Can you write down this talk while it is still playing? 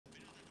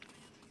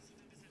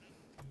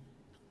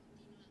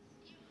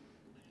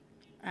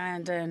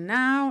And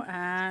now,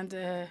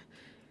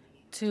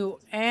 to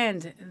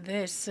end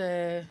this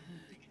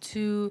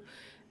 2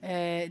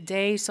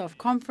 days of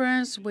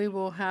conference, we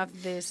will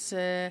have this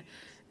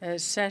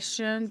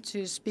session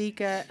to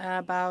speak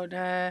about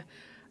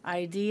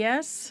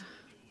ideas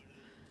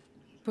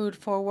put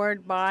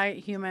forward by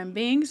human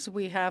beings.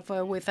 We have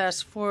with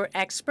us 4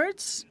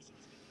 experts,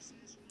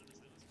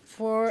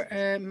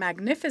 4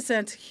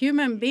 magnificent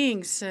human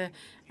beings.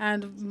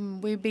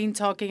 And we've been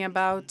talking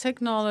about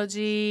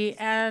technology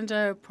and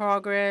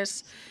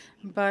progress,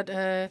 but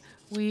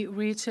we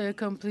reach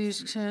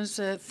conclusions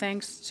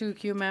thanks to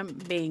human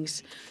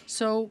beings.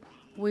 So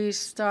we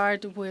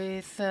start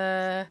with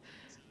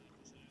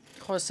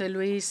José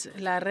Luis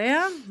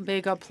Larrea.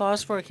 Big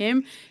applause for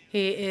him.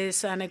 He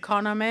is an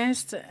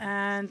economist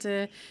and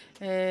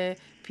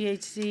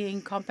PhD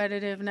in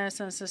competitiveness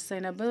and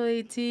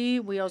sustainability.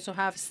 We also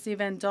have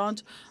Stephen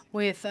Daunt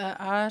with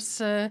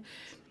us,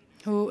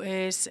 who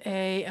is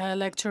a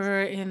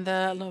lecturer in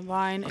the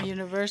Leuven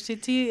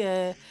University.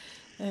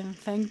 And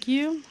thank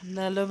you,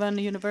 the Leuven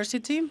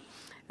University.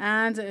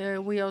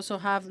 And we also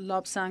have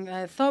Lobsang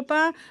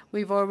Thopa.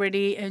 We've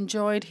already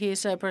enjoyed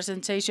his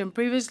presentation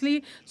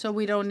previously, so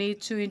we don't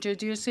need to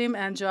introduce him.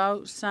 And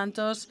João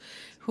Santos,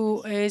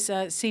 who is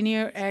a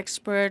senior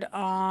expert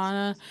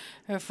on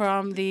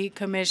from the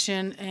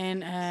Commission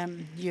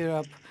in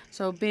Europe.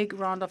 So big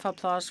round of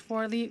applause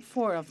for the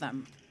 4 of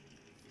them.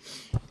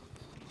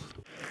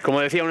 Como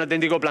decía, un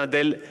auténtico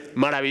plantel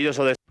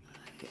maravilloso de...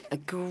 A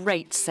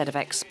great set of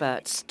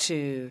experts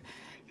to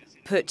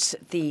put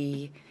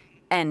the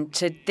end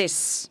to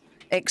this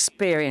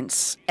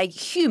experience, a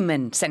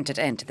human-centered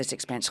end to this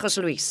experience.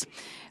 José Luis,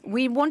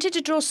 we wanted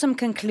to draw some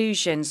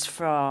conclusions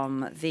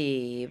from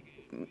the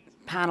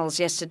panels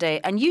yesterday,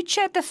 and you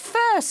chaired the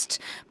first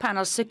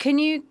panel. So can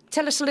you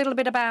tell us a little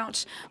bit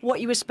about what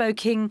you were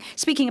speaking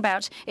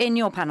about in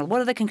your panel?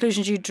 What are the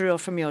conclusions you drew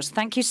from yours?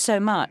 Thank you so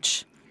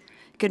much.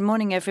 Good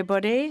morning,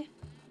 everybody.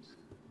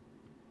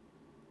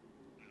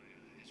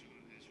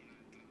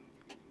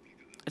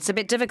 It's a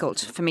bit difficult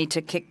for me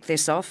to kick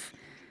this off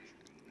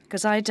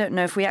because I don't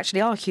know if we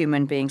actually are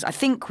human beings. I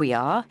think we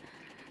are,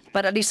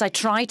 but at least I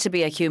try to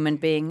be a human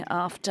being.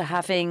 After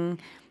having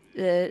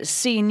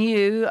seen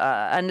you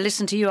and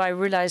listened to you, I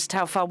realized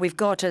how far we've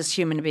got as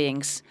human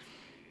beings.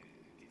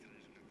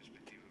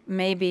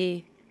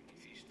 Maybe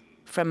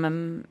from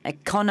an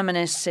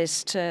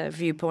economist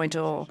viewpoint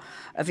or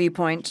a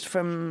viewpoint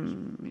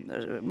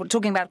from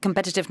talking about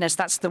competitiveness,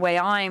 that's the way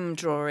I'm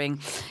drawing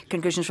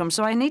conclusions from.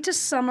 So I need to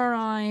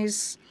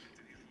summarize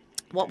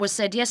what was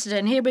said yesterday.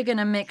 And here we're going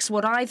to mix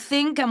what I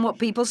think and what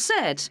people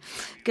said,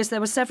 because there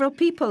were several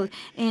people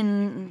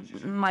in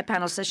my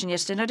panel session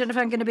yesterday. And I don't know if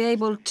I'm going to be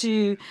able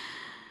to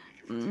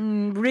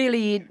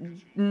really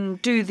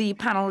do the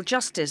panel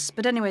justice.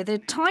 But anyway, the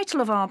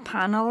title of our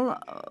panel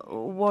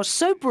was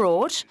so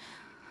broad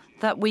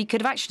that we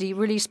could have actually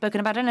really spoken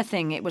about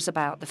anything. It was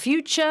about the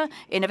future,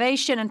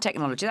 innovation, and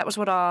technology. That was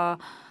what our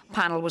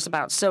panel was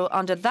about. So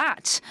under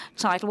that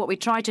title, what we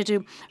tried to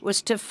do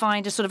was to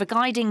find a sort of a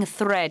guiding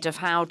thread of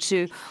how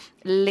to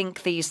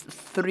link these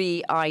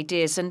 3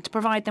 ideas and to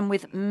provide them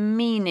with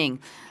meaning.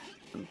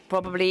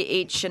 Probably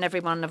each and every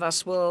one of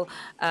us will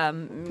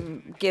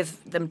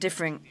give them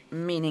different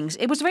meanings.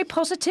 It was a very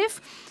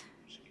positive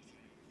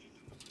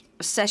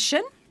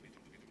session.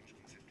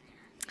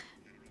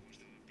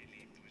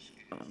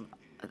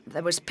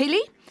 There was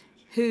Pili,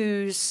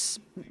 who's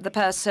the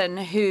person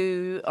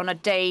who, on a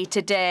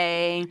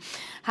day-to-day,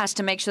 has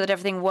to make sure that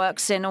everything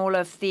works in all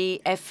of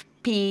the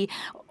FP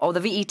or the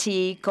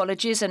VET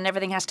colleges, and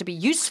everything has to be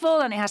useful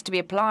and it has to be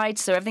applied,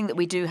 so everything that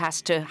we do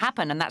has to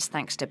happen, and that's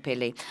thanks to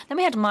Pili. Then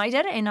we had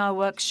Maider in our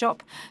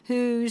workshop,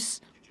 who's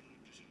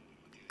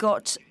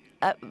got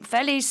a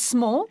fairly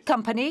small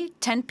company,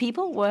 10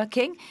 people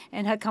working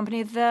in her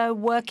company. They're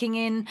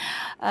working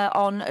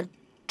on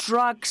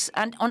drugs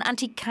and on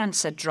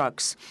anti-cancer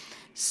drugs.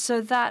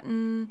 So that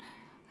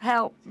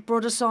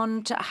brought us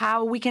on to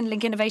how we can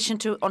link innovation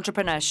to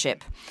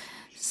entrepreneurship.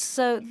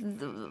 So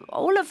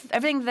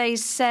everything they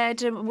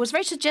said was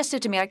very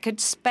suggestive to me. I could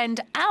spend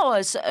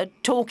hours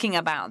talking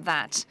about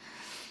that.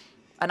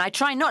 And I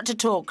try not to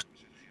talk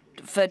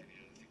for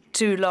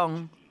too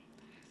long.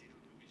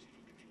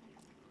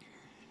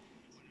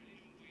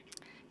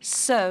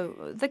 So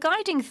the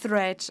guiding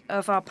thread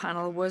of our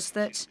panel was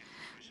that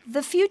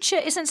the future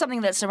isn't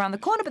something that's around the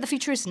corner, but the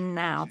future is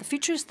now. The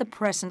future is the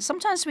present.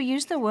 Sometimes we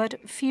use the word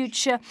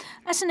future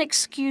as an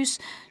excuse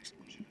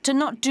to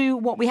not do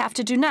what we have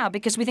to do now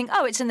because we think,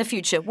 oh, it's in the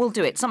future. We'll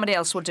do it. Somebody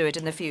else will do it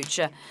in the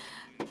future.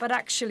 But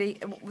actually,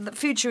 the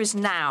future is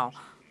now.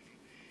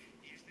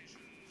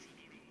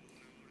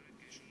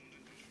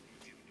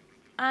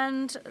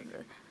 And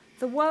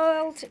the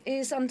world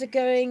is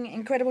undergoing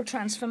incredible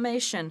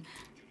transformation.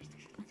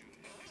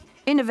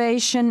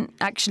 innovation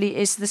actually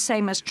is the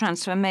same as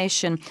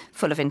transformation,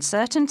 full of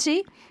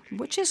uncertainty,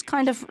 which is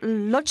kind of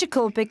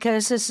logical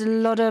because there's a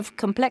lot of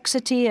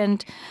complexity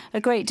and a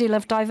great deal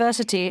of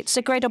diversity. It's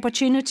a great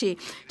opportunity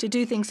to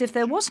do things. If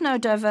there was no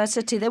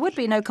diversity, there would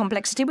be no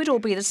complexity. We'd all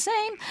be the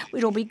same.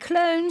 We'd all be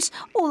clones.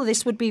 All of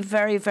this would be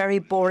very, very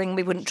boring.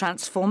 We wouldn't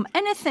transform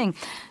anything.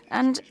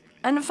 And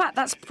in fact,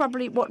 that's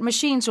probably what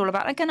machines are all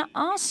about. I'm going to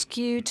ask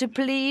you to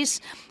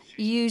please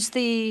use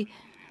the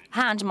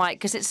hand mic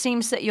because it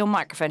seems that your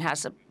microphone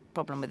has a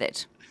problem with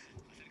it.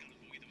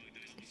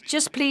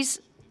 Just please,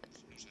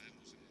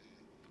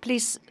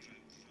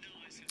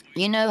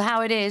 you know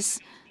how it is.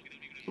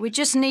 We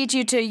just need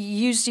you to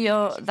use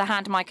the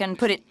hand mic and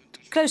put it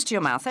close to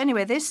your mouth.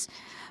 Anyway, this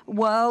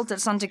world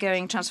that's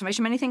undergoing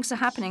transformation, many things are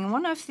happening.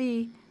 One of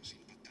the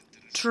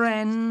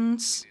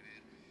trends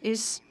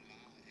is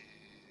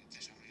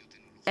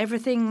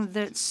everything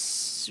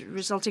that's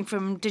resulting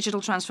from digital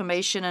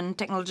transformation and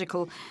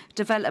technological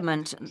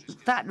development.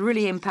 That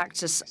really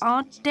impacts us.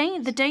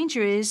 The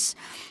danger is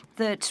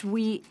that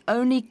we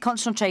only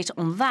concentrate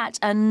on that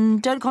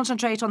and don't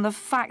concentrate on the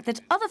fact that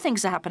other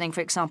things are happening.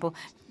 For example,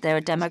 there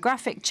are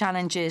demographic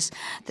challenges.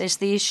 There's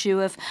the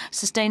issue of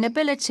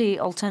sustainability,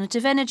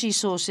 alternative energy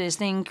sources,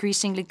 the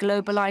increasingly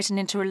globalized and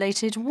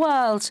interrelated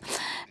world,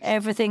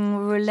 everything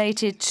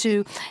related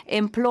to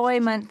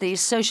employment, the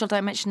social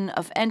dimension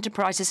of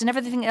enterprises, and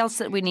everything else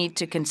that we need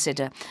to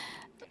consider.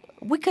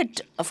 We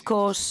could, of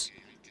course,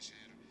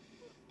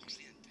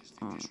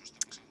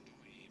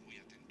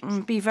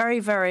 be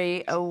very,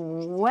 very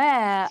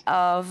aware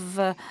of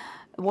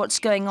what's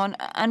going on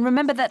and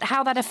remember that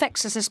how that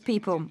affects us as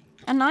people.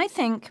 And I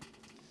think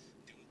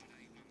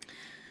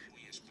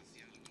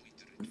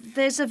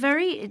there's a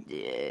very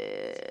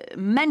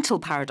mental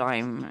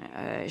paradigm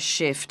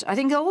shift. I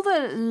think all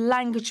the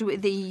language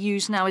that you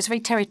use now is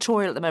very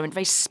territorial at the moment,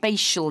 very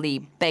spatially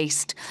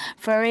based,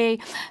 very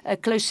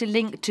closely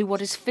linked to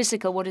what is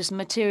physical, what is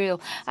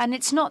material. And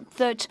it's not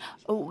that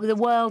the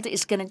world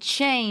is going to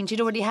change.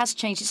 It already has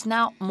changed. It's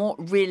now more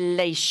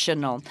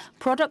relational.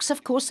 Products,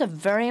 of course, are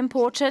very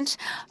important.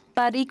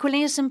 But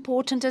equally as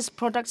important as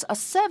products are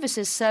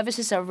services.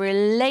 Services are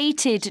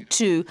related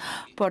to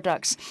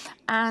products.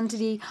 And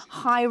the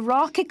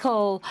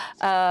hierarchical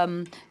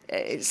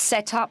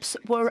setups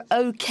were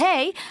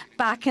okay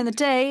back in the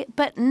day,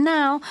 but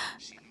now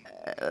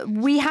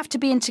we have to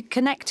be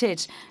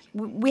interconnected.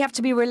 We have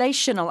to be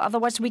relational,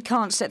 otherwise we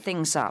can't set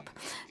things up.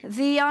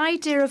 The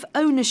idea of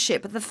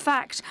ownership, the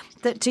fact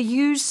that to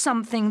use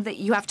something that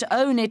you have to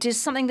own it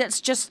is something that's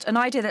just an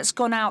idea that's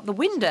gone out the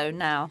window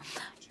now.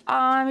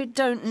 I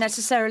don't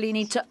necessarily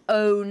need to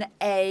own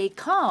a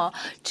car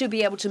to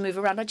be able to move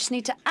around. I just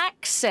need to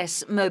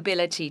access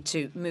mobility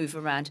to move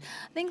around.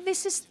 I think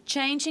this is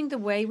changing the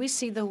way we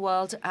see the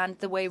world and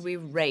the way we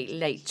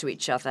relate to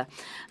each other.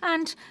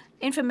 And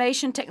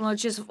information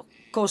technology has, of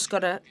course,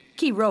 got a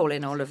key role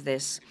in all of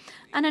this.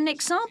 And an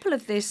example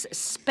of this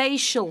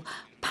spatial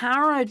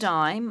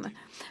paradigm,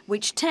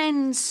 which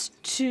tends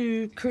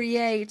to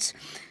create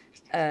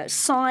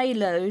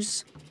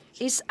silos,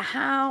 is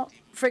how,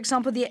 for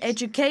example, the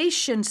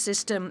education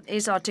system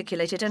is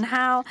articulated and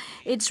how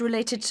it's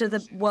related to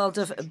the world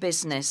of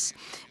business.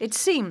 It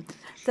seems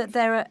that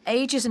there are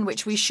ages in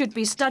which we should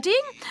be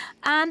studying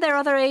and there are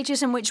other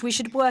ages in which we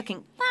should be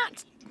working.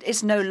 That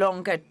is no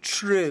longer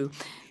true.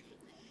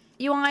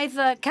 You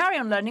either carry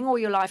on learning all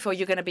your life or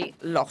you're going to be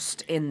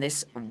lost in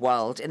this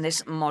world, in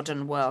this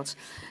modern world.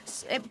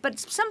 But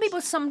some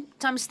people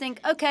sometimes think,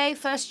 OK,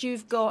 first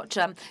you've got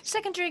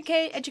secondary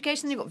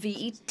education, then you've got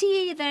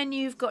VET, then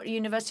you've got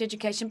university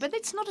education. But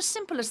it's not as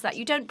simple as that.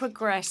 You don't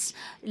progress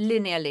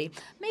linearly.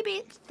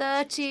 Maybe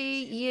 30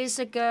 years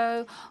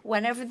ago,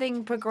 when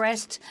everything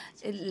progressed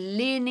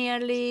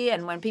linearly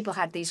and when people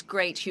had these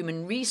great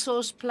human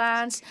resource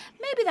plans,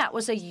 maybe that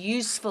was a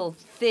useful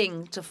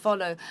thing to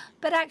follow.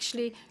 But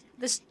actually,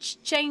 this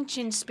change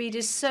in speed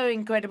is so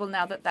incredible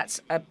now that that's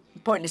a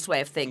pointless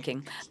way of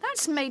thinking.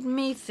 That's made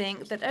me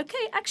think that, OK,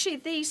 actually,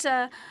 these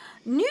are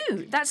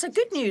new. That's a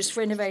good news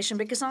for innovation,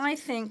 because I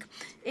think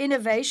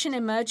innovation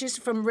emerges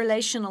from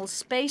relational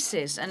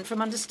spaces and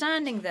from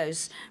understanding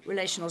those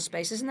relational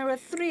spaces. And there are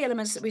three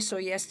elements that we saw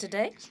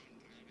yesterday,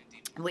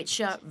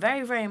 which are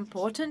very, very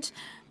important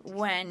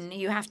when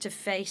you have to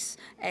face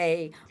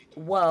a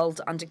world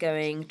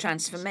undergoing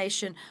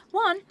transformation.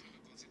 One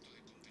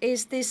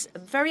is this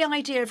very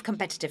idea of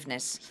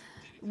competitiveness,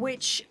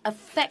 which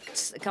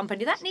affects the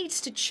company. That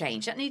needs to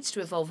change. That needs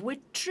to evolve. We're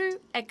true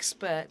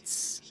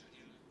experts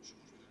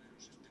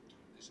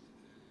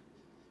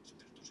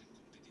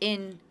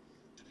in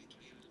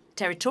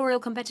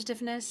territorial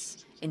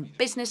competitiveness, in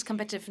business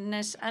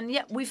competitiveness, and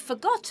yet we've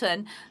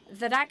forgotten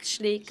that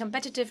actually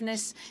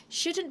competitiveness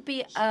shouldn't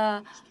be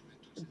a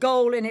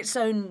goal in its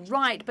own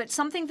right, but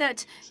something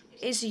that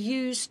is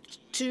used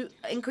to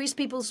increase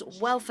people's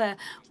welfare.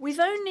 We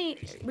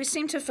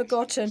seem to have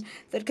forgotten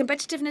that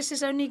competitiveness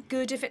is only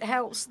good if it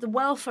helps the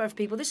welfare of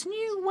people. This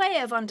new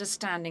way of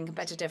understanding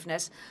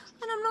competitiveness,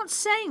 and I'm not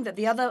saying that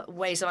the other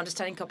ways of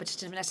understanding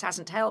competitiveness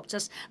hasn't helped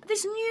us, but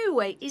this new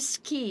way is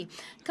key.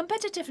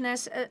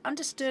 Competitiveness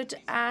understood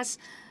as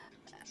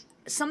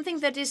something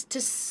that is to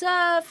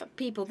serve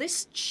people.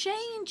 This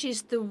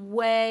changes the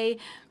way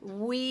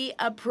we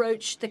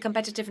approach the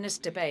competitiveness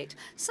debate.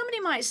 Somebody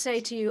might say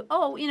to you,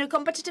 oh, you know,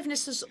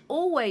 competitiveness has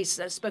always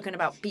spoken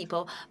about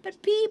people,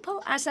 but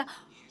people as a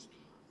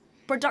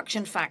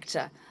production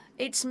factor.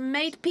 It's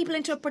made people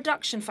into a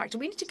production factor.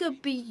 We need to go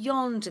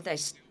beyond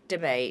this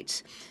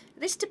debate.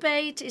 This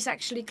debate is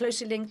actually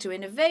closely linked to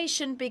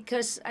innovation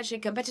because actually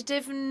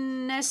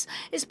competitiveness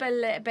is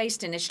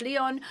based initially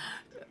on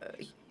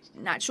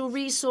natural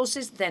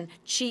resources, then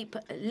cheap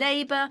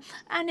labor,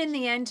 and in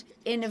the end,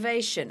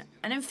 innovation.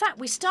 And in fact,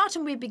 we start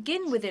and we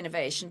begin with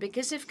innovation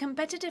because if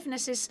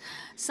competitiveness is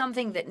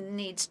something that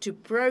needs to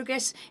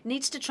progress,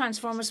 needs to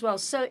transform as well,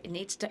 so it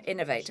needs to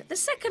innovate. The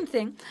second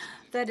thing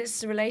that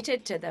is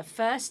related to the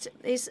first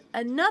is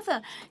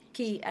another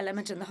key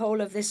element in the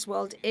whole of this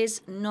world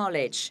is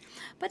knowledge.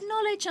 But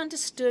knowledge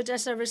understood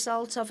as a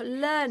result of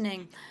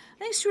learning.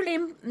 I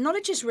think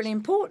knowledge is really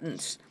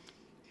important.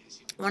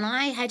 When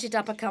I headed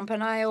up a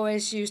company, I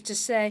always used to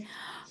say,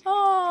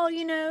 oh,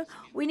 you know,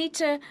 we need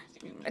to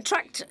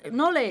attract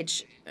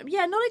knowledge.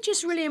 Yeah, knowledge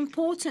is really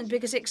important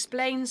because it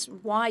explains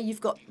why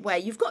you've got where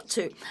you've got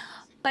to.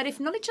 But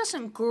if knowledge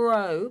doesn't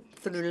grow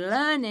through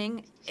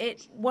learning,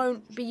 it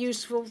won't be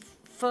useful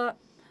for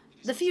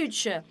the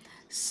future.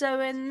 So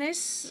on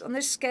this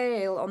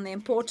scale, on the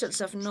importance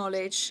of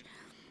knowledge,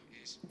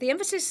 the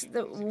emphasis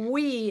that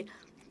we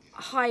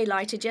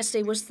highlighted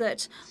yesterday was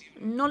that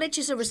knowledge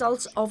is a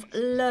result of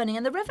learning.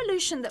 And the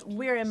revolution that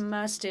we're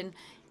immersed in,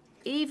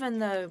 even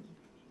though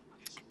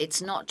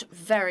it's not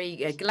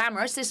very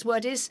glamorous, this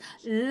word is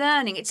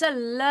learning. It's a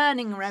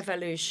learning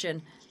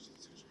revolution.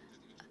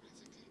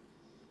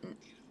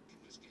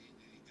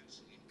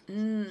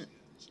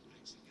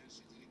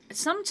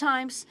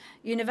 Sometimes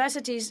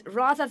universities,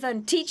 rather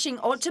than teaching,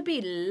 ought to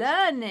be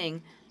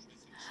learning.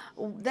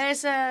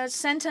 There's a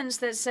sentence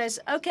that says,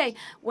 okay,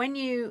 when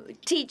you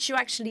teach, you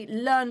actually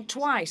learn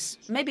twice.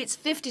 Maybe it's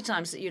 50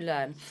 times that you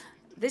learn.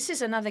 This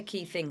is another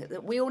key thing,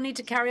 that we all need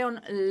to carry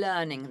on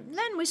learning.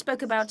 Then we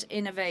spoke about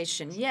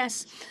innovation.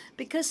 Yes,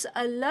 because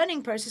a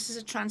learning process is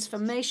a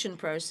transformation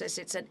process.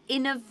 It's an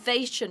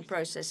innovation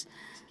process.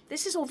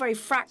 This is all very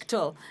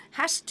fractal,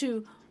 has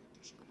to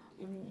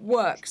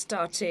work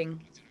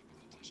starting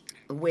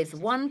with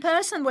one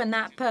person. When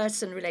that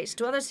person relates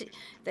to others,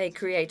 they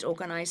create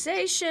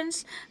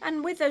organizations,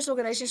 and with those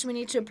organizations we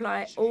need to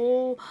apply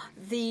all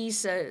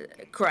these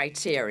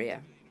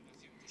criteria.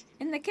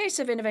 In the case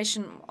of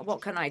innovation,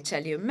 what can I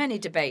tell you? Many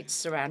debates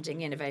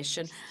surrounding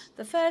innovation.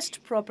 The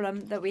first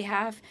problem that we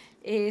have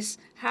is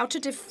how to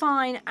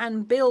define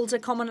and build a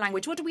common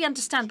language. What do we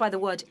understand by the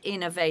word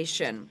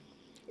innovation?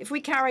 If we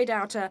carried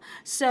out a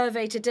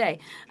survey today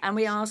and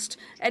we asked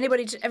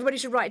everybody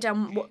to write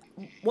down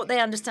what they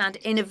understand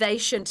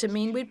innovation to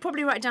mean, we'd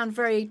probably write down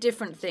very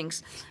different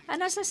things.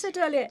 And as I said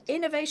earlier,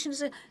 innovation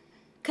is a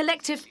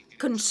collective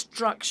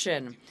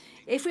construction.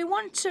 If we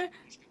want to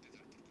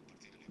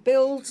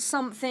build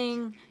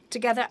something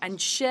together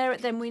and share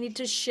it, then we need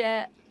to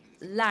share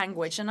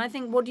language. And I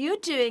think what you're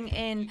doing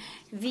in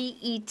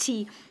VET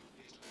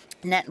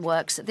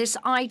networks, this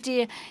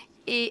idea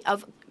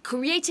of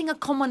creating a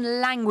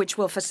common language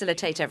will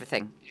facilitate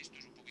everything.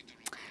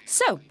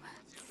 So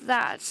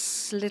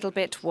that's a little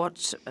bit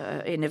what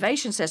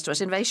innovation says to us.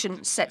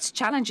 Innovation sets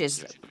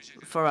challenges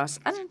for us.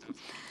 And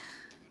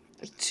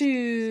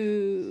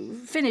to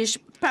finish,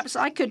 perhaps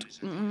I could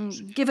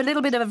give a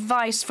little bit of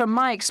advice from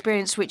my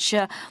experience, which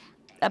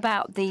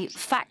about the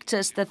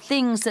factors, the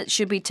things that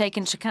should be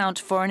taken into account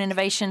for an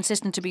innovation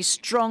system to be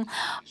strong.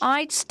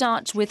 I'd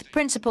start with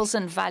principles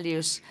and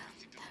values.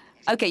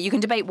 Okay, you can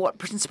debate what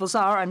principles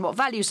are and what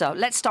values are.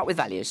 Let's start with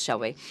values, shall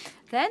we?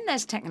 Then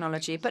there's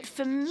technology. But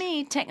for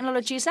me,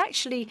 technology is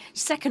actually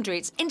secondary.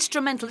 It's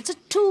instrumental. It's a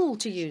tool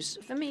to use.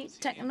 For me,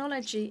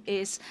 technology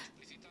is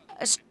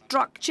a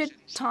structured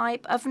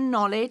type of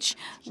knowledge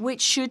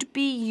which should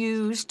be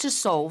used to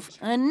solve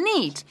a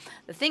need.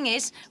 The thing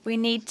is, we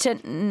need to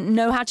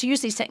know how to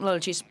use these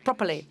technologies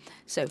properly.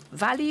 So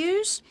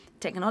values,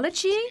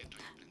 technology,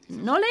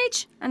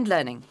 knowledge, and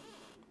learning.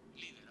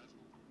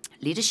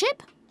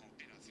 Leadership,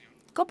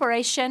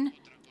 cooperation,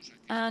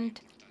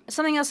 and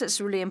something else that's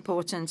really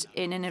important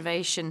in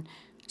innovation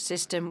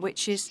system,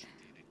 which is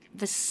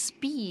the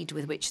speed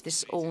with which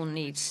this all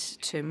needs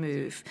to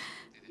move.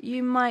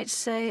 You might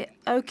say,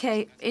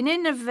 okay, in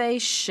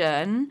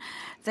innovation,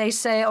 they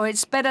say, oh,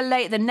 it's better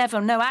late than never.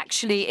 No,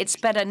 actually, it's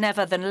better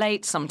never than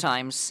late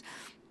sometimes.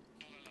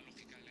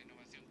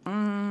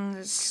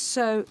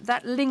 So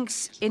that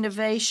links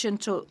innovation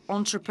to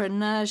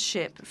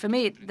entrepreneurship. For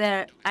me,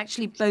 they're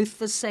actually both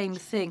the same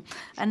thing.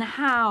 And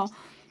how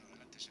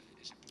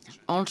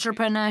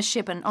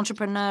entrepreneurship and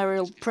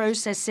entrepreneurial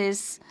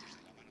processes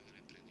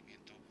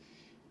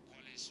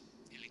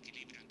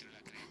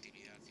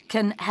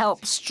can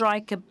help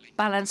strike a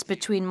balance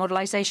between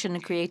modelization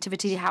and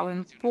creativity, how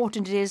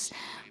important it is,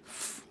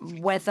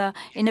 whether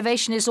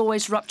innovation is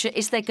always rupture.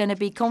 Is there going to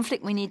be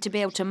conflict? We need to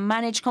be able to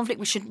manage conflict.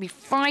 We shouldn't be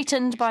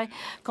frightened by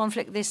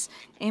conflict. This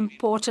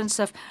importance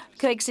of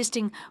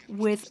coexisting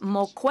with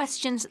more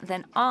questions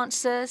than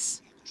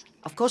answers.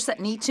 Of course, that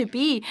need to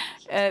be,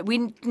 we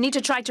need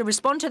to try to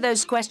respond to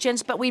those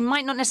questions, but we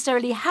might not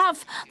necessarily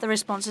have the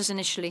responses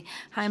initially.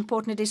 How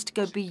important it is to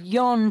go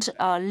beyond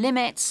our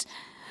limits,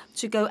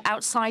 to go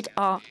outside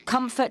our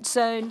comfort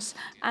zones,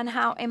 and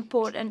how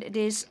important it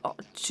is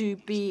to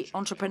be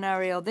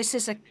entrepreneurial. This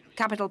is a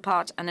capital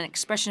part and an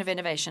expression of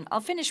innovation.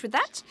 I'll finish with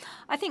that.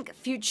 I think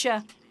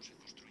future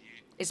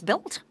is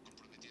built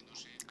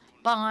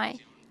by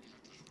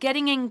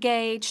getting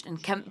engaged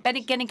and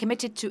getting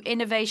committed to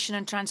innovation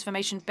and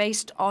transformation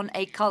based on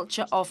a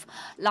culture of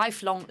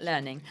lifelong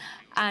learning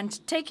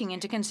and taking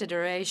into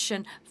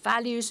consideration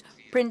values,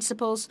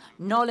 principles,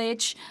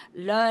 knowledge,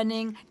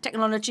 learning,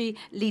 technology,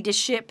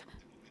 leadership,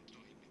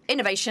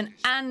 innovation,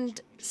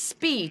 and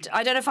speed.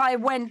 I don't know if I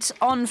went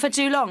on for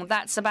too long.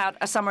 That's about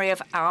a summary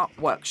of our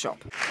workshop.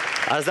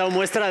 Has dado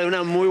muestra de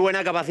una muy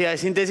buena capacidad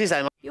de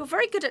síntesis. You're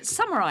very good at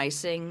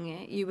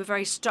summarizing. You were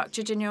very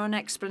structured in your own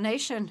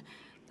explanation.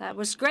 That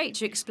was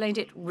great. You explained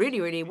it really,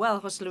 really well,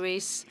 José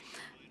Luis.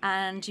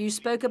 And you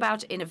spoke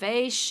about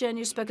innovation.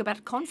 You spoke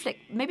about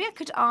conflict. Maybe I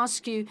could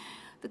ask you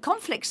the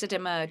conflicts that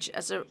emerge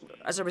as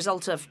a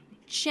result of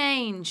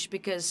change,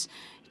 because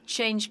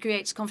change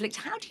creates conflict.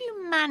 How do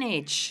you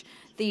manage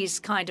these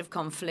kind of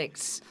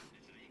conflicts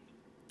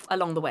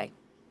along the way?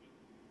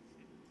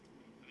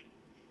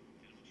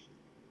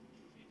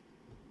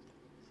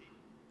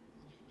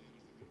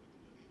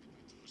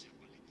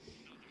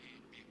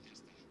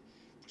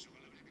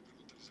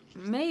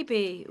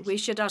 Maybe we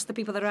should ask the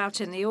people that are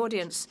out in the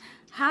audience,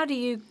 how do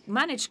you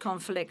manage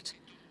conflict?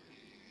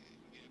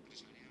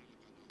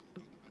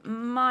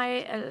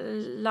 My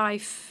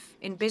life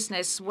in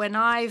business, when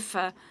I've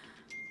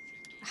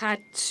had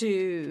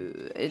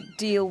to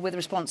deal with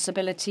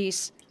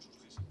responsibilities,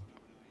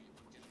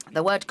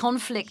 the word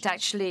conflict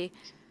actually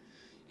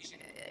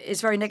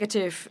is very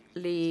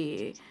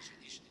negatively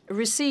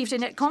received.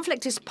 And yet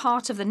conflict is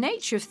part of the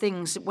nature of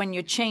things when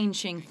you're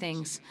changing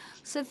things.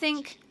 So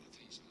think,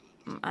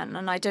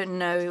 and I don't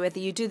know whether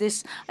you do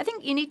this, I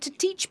think you need to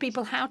teach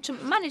people how to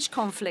manage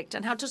conflict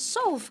and how to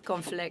solve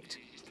conflict.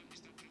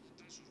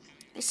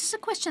 This is a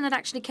question that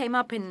actually came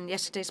up in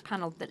yesterday's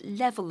panel, the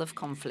level of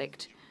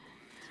conflict.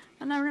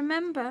 And I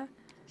remember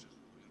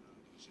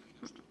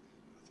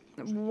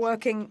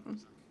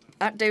working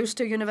at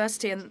Deusto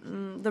University,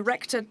 and the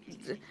rector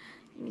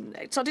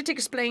started to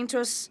explain to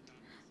us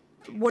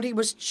what he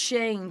was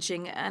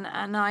changing.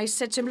 And I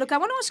said to him, look, I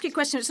want to ask you a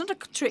question. It's not a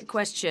trick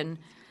question.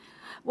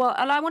 Well,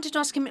 and I wanted to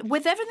ask him,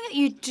 with everything that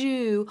you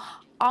do,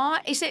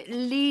 is it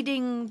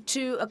leading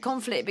to a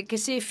conflict?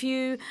 Because if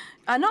you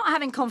are not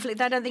having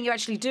conflict, I don't think you're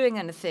actually doing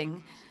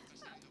anything.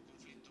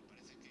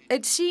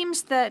 It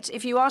seems that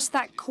if you ask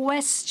that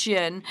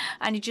question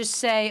and you just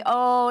say,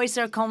 oh, is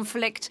there a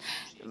conflict,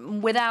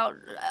 without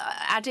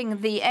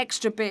adding the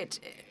extra bit,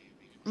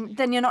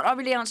 then you're not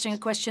really answering a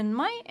question.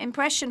 My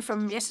impression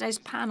from yesterday's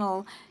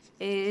panel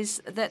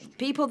is that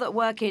people that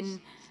work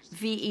in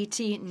VET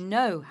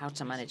know how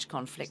to manage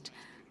conflict.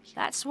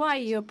 That's why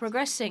you're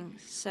progressing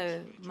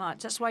so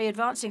much. That's why you're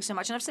advancing so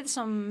much. And I've said this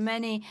on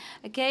many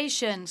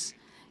occasions.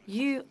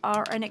 You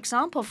are an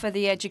example for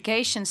the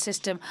education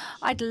system.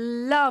 I'd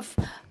love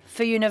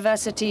for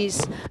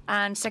universities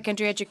and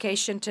secondary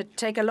education to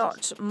take a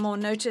lot more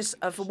notice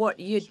of what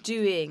you're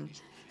doing.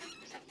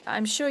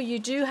 I'm sure you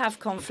do have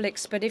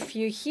conflicts, but if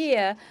you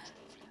hear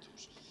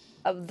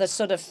of the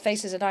sort of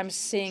faces that I'm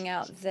seeing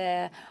out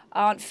there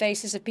aren't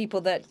faces of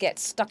people that get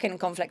stuck in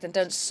conflict and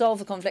don't solve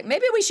the conflict,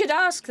 maybe we should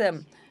ask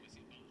them.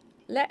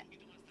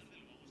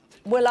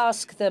 We'll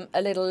ask them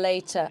a little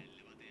later.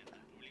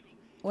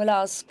 We'll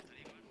ask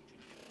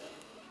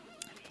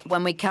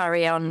when we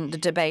carry on the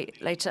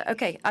debate later.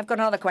 Okay, I've got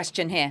another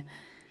question here.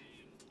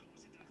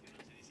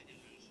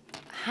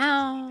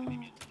 How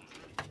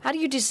do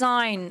you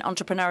design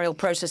entrepreneurial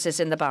processes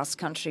in the Basque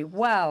Country?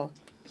 Well,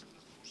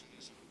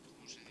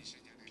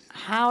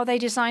 how are they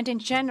designed in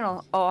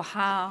general, or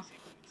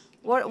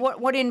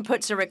what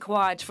inputs are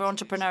required for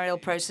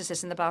entrepreneurial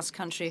processes in the Basque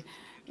Country?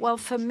 Well,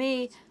 for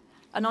me,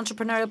 an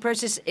entrepreneurial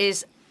process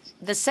is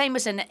the same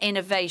as an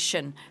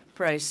innovation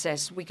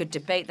process. We could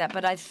debate that,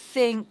 but I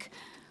think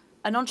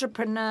an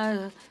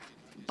entrepreneur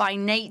by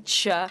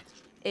nature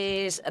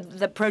is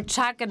the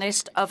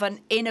protagonist of an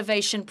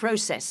innovation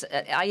process,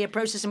 i.e. a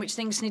process in which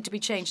things need to be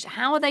changed.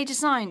 How are they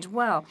designed?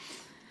 Well,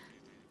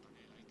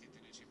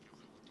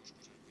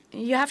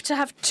 you have to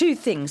have two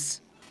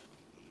things.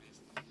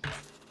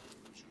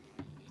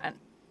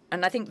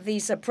 And I think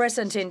these are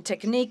present in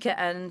Technique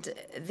and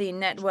the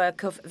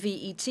network of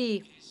VET.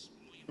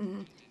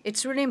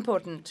 It's really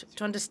important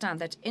to understand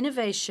that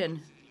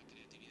innovation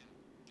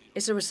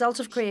is a result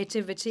of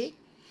creativity,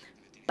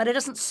 But it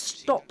doesn't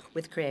stop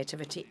with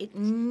creativity. It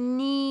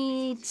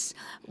needs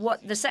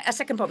a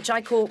second part, which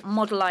I call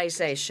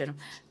modelization.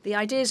 The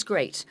idea is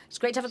great. It's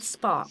great to have a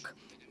spark.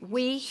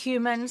 We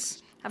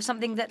humans have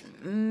something that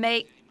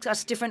makes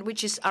us different,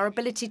 which is our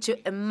ability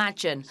to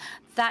imagine.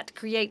 That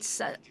creates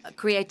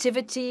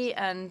creativity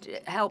and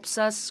helps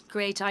us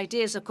create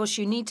ideas. Of course,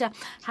 you need to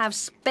have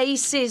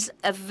spaces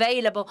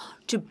available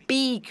to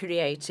be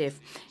creative.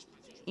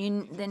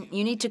 Then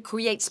you need to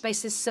create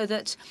spaces so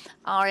that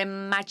our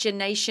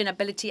imagination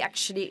ability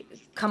actually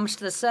comes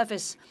to the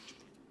surface.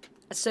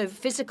 So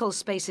physical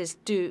spaces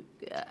do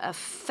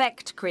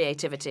affect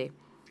creativity.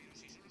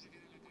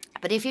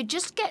 But if you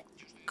just get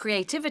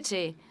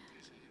creativity,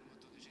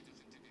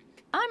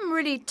 I'm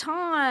really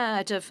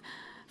tired of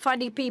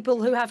finding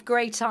people who have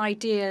great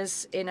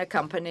ideas in a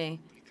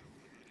company.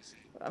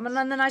 And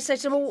then I say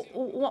to them,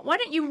 well, why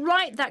don't you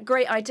write that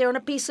great idea on a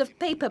piece of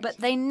paper? But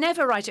they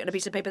never write it on a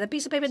piece of paper. The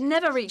piece of paper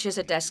never reaches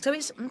a desk. So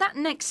it's that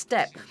next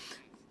step.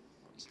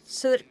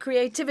 So that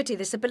creativity,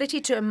 this ability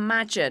to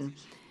imagine,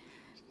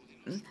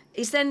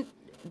 is then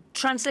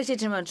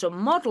translated into a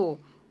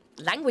model.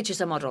 Language is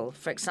a model,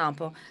 for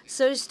example.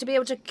 So as to be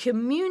able to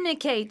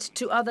communicate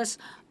to others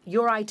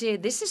your idea.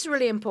 This is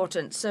really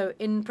important. So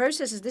in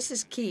processes, this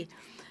is key.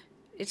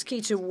 It's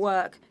key to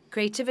work,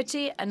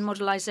 creativity and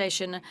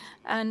modelization.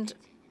 And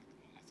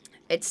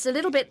it's a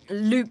little bit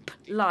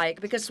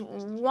loop-like, because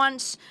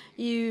once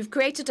you've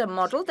created a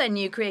model, then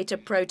you create a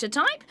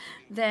prototype,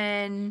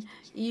 then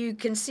you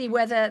can see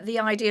whether the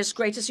idea is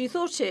great as you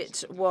thought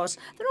it was.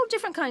 There are all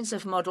different kinds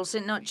of models,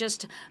 and not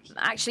just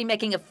actually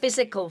making a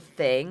physical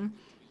thing.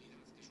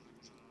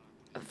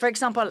 For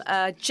example,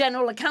 a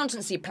general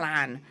accountancy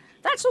plan.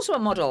 That's also a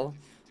model.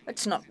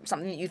 It's not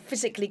something that you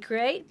physically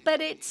create, but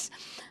it's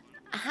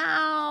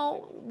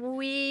how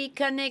we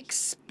can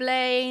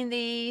explain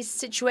the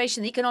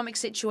situation, the economic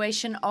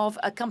situation of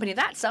a company.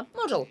 That's a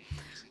model.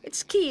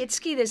 It's key,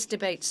 this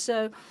debate.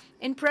 So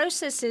in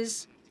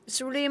processes, it's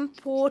really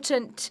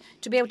important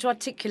to be able to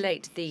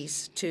articulate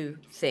these two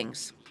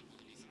things.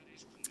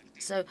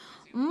 So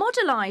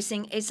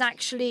modelizing is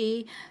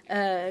actually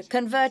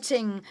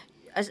converting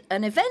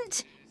an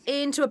event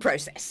into a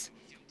process,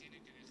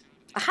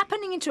 a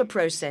happening into a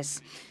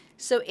process.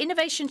 So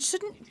innovation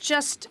shouldn't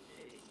just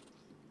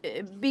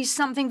be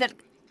something that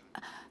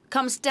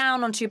comes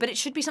down onto you, but it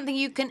should be something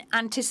you can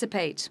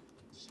anticipate.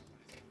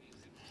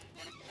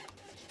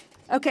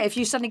 Okay, if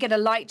you suddenly get a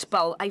light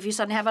bulb, if you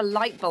suddenly have a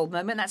light bulb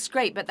moment, that's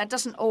great, but that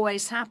doesn't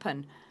always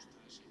happen.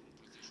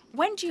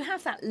 When do you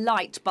have that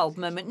light bulb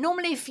moment?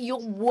 Normally, if you're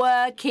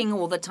working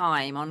all the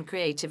time on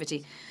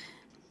creativity.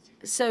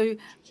 So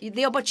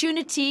the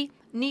opportunity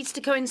needs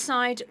to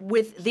coincide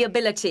with the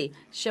ability,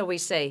 shall we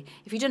say.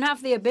 If you don't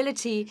have the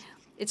ability,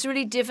 it's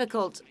really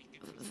difficult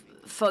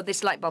for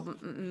this light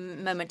bulb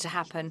moment to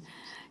happen.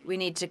 We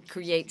need to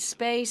create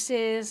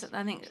spaces.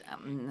 I think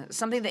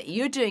something that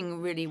you're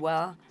doing really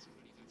well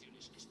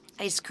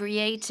is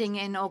creating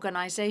in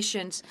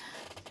organizations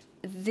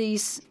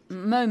these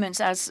moments.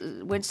 As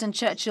Winston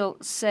Churchill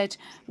said,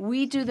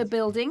 we do the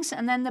buildings,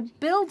 and then the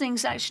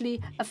buildings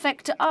actually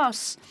affect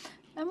us.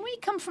 And we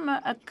come from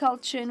a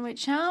culture in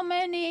which how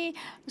many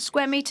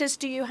square meters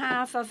do you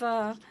have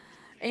of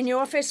in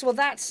your office? Well,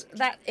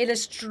 that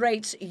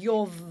illustrates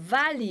your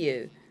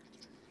value.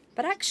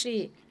 But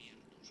actually,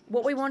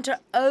 what we want are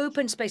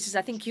open spaces.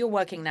 I think you're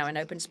working now in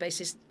open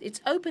spaces.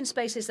 It's open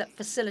spaces that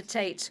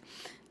facilitate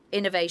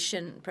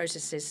innovation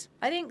processes.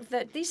 I think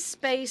that these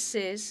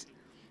spaces,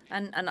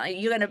 and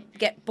you're going to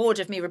get bored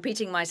of me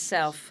repeating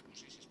myself.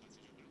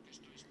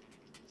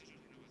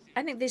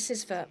 I think this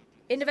is for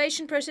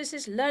innovation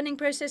processes, learning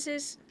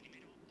processes.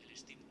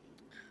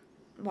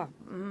 Well,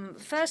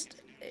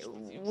 first,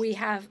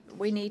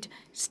 we need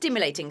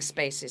stimulating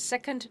spaces.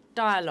 Second,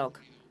 dialogue.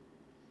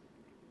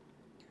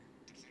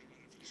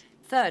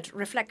 Third,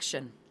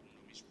 reflection.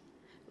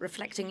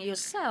 Reflecting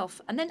yourself,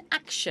 and then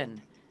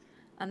action,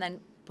 and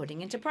then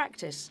putting into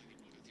practice.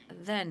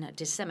 Then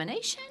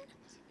dissemination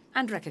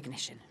and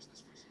recognition.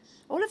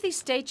 All of these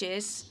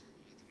stages,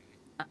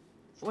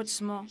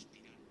 what's more,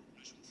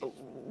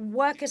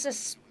 work as a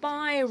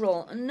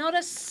spiral, not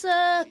a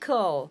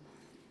circle.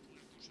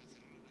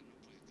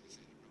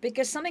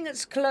 Because something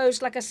that's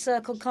closed like a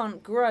circle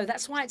can't grow.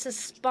 That's why it's a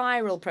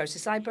spiral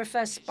process. I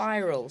prefer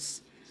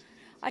spirals.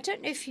 I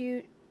don't know if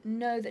you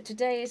know that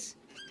today is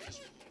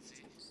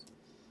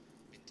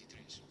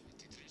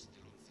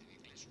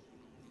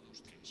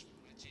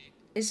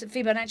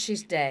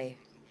Fibonacci's day.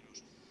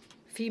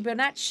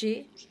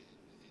 Fibonacci,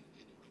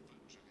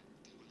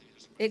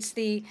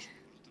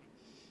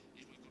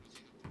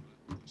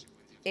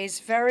 is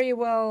very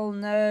well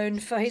known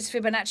for his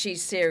Fibonacci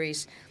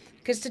series,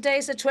 because today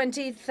is the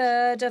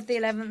 23rd of the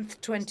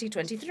 11th,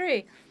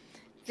 2023.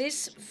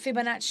 This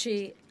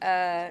Fibonacci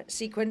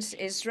sequence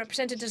is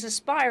represented as a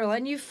spiral,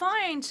 and you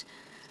find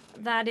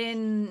that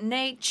in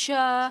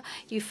nature,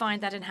 you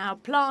find that in how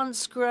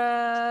plants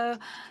grow,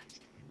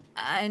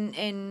 and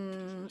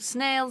in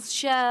snails'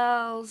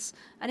 shells,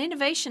 and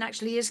innovation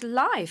actually is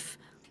life.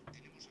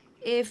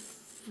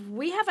 If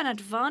we have an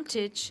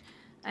advantage,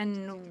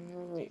 And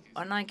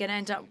I'm going to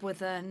end up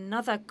with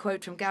another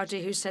quote from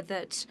Gaudi, who said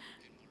that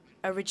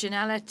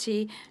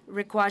originality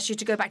requires you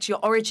to go back to your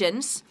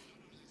origins.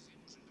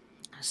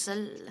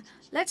 So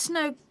let's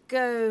not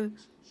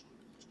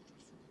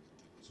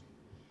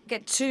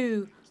get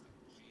too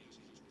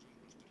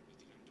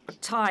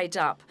tied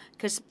up,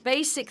 because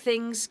basic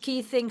things,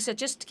 key things are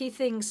just key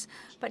things.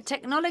 But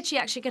technology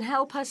actually can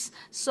help us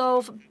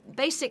solve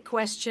basic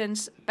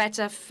questions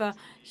better for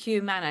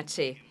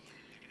humanity.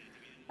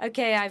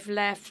 Okay, I've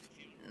left.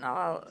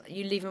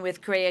 You leave me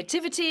with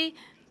creativity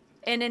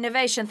and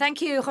innovation.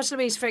 Thank you, José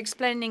Luis, for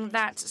explaining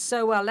that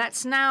so well.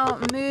 Let's now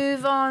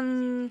move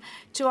on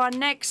to our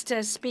next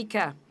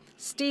speaker,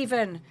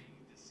 Stephen.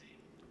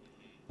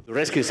 To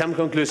rescue some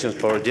conclusions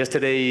for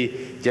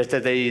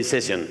yesterday's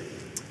session.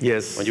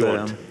 Yes. When you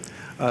want.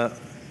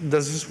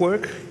 Does this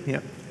work?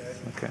 Yeah.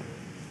 Okay.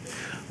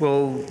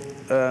 Well,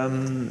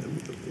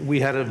 we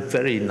had a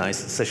very nice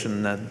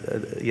session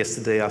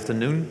yesterday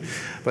afternoon,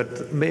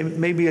 but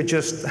maybe I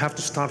just have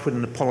to start with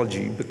an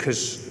apology,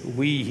 because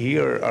we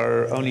here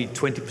are only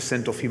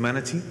 20% of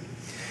humanity.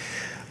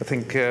 I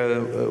think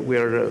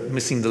we're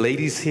missing the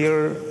ladies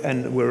here,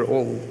 and we're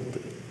all,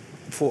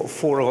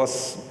 four of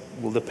us,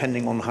 well,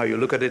 depending on how you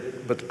look at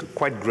it, but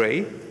quite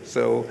grey.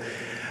 So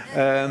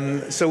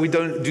we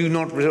do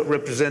not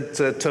represent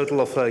a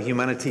total of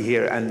humanity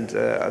here, and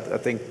I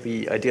think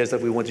the ideas that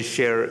we want to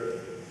share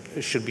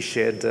should be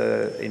shared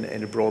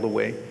in a broader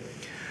way.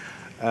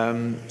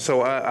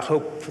 So I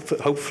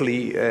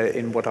hopefully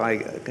in what I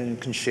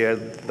can share,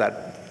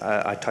 that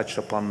I touched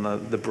upon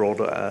the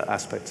broader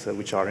aspects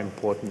which are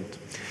important.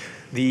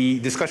 The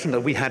discussion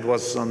that we had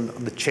was on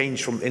the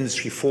change from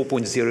Industry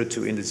 4.0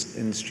 to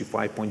Industry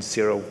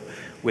 5.0,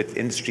 with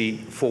Industry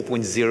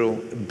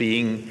 4.0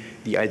 being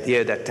the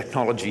idea that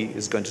technology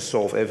is going to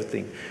solve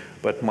everything.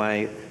 But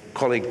my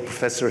colleague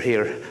professor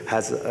here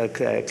has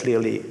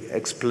clearly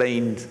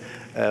explained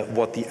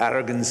what the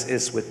arrogance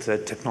is with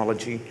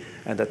technology,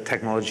 and that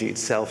technology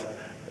itself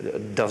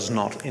does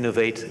not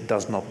innovate,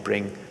 does not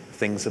bring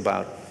things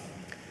about.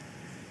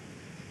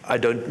 I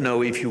don't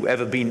know if you've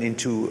ever been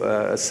into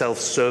a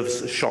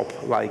self-service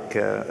shop like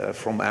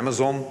from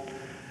Amazon,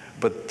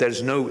 but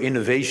there's no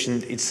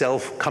innovation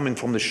itself coming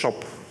from the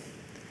shop.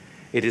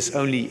 It is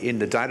only in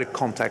the direct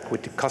contact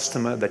with the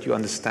customer that you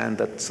understand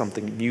that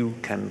something new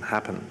can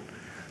happen.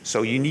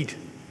 So you need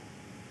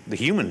the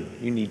human,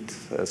 you need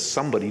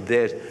somebody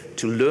there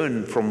to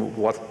learn from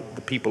what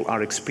the people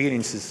are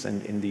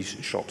experiencing in these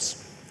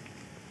shops.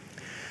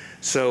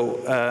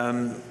 So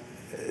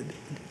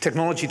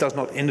technology does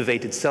not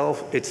innovate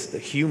itself, it's the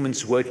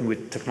humans working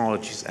with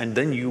technologies. And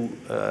then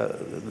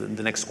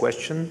the next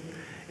question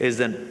is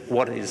then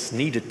what is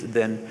needed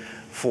then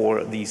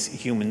for these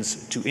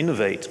humans to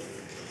innovate?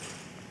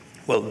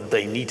 Well,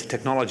 they need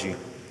technology.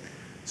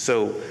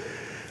 So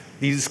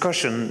the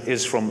discussion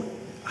is from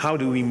how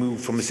do we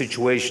move from a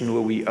situation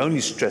where we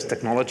only stress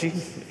technology,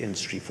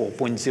 Industry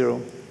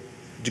 4.0,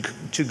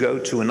 to go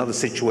to another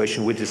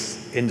situation which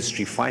is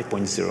Industry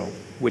 5.0,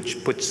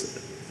 which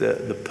puts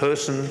the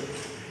person,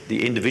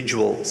 the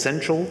individual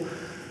central,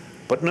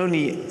 but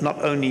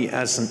not only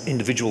as an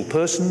individual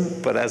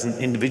person, but as an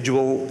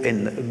individual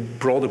in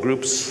broader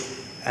groups,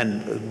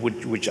 and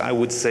which I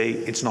would say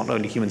it's not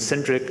only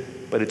human-centric,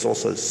 but it's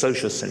also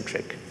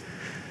social-centric.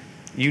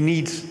 You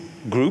need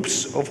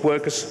groups of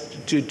workers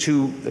to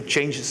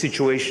change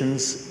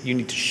situations. You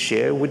need to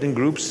share within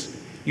groups.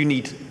 You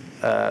need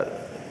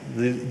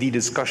the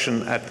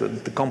discussion at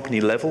the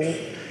company level.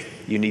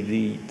 You need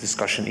the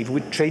discussion even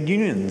with trade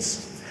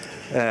unions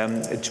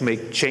to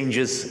make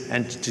changes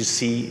and to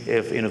see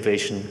if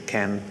innovation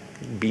can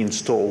be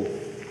installed.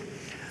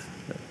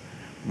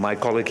 My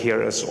colleague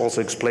here has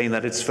also explained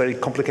that it's a very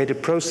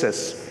complicated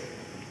process.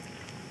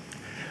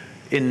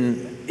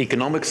 In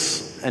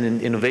economics and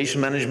in innovation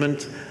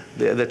management,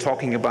 they're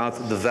talking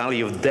about the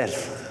value of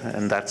death,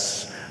 and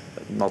that's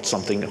not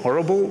something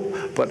horrible,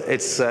 but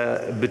it's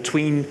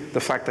between the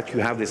fact that you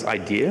have this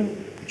idea,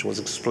 which was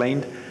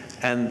explained,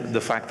 and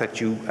the fact that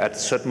you at a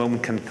certain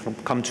moment can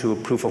come to a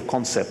proof of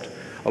concept.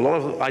 A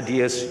lot of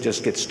ideas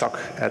just get stuck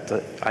at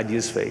the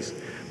ideas phase.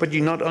 But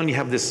you not only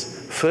have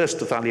this first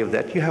value of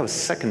that, you have a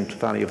second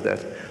value of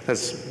that.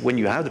 That's when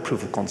you have the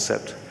proof of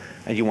concept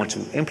and you want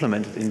to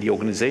implement it in the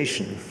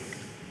organization.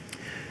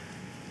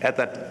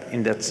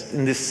 In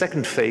this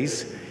second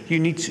phase, you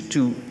need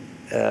to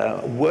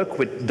work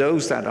with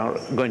those that are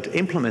going to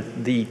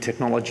implement the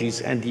technologies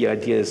and the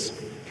ideas.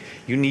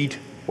 You need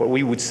what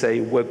we would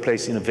say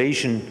workplace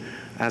innovation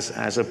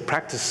as a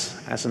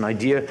practice, as an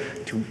idea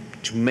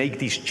to make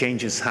these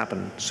changes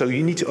happen. So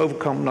you need to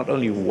overcome not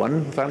only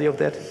one value of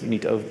that, you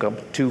need to overcome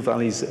two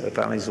values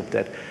of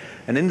that.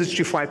 And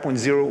Industry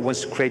 5.0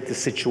 wants to create the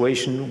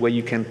situation where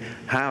you can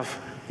have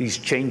these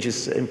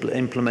changes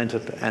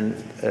implemented and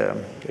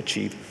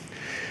achieved.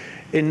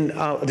 In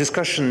our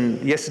discussion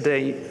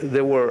yesterday,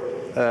 there were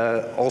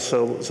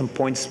also some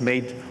points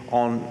made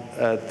on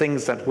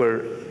things that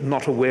we're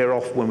not aware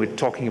of when we're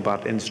talking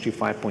about Industry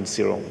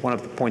 5.0. One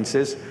of the points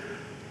is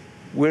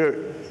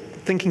we're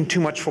thinking too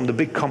much from the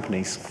big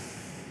companies.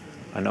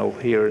 I know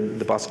here in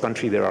the Basque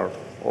Country there are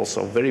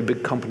also very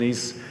big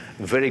companies,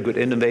 very good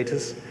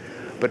innovators,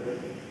 but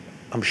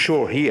I'm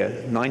sure here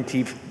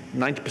 90%,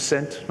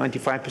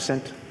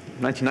 95%,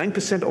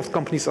 99% of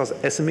companies are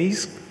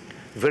SMEs,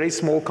 very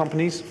small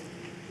companies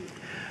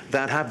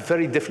that have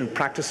very different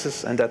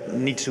practices and that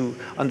need to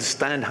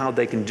understand how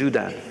they can do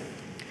that.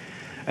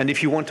 And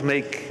if you want to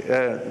make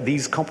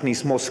these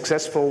companies more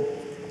successful,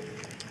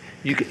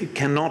 you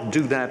cannot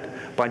do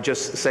that by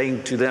just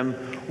saying to them,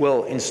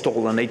 well,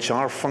 install an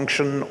HR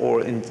function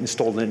or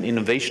install an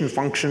innovation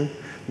function.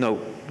 No,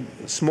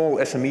 small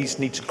SMEs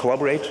need to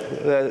collaborate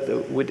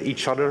with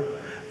each other.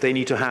 They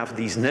need to have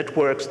these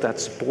networks that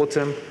support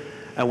them.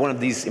 And one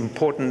of these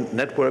important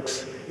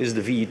networks is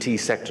the VET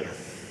sector.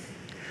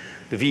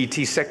 The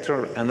VET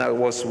sector, and that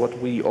was what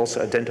we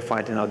also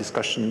identified in our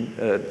discussion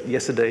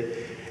yesterday,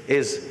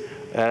 is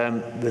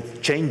the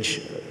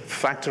change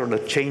factor, the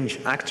change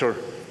actor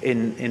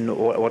in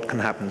what can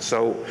happen.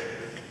 So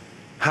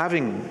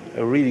having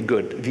a really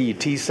good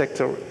VET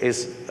sector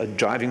is a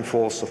driving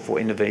force for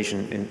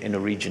innovation in a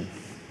region.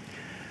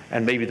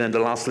 And maybe then the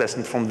last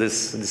lesson from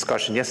this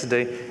discussion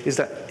yesterday is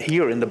that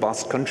here in the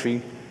Basque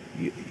Country,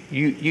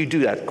 you do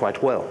that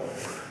quite well.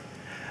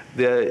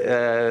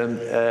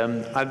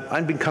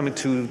 I've been coming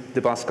to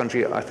the Basque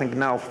Country, I think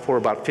now for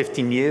about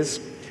 15 years.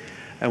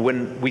 And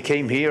when we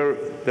came here,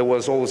 there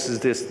was always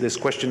this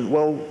question,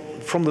 well,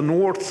 from the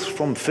north,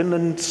 from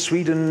Finland,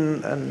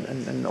 Sweden,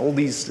 and all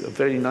these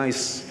very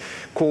nice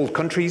cold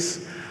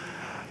countries,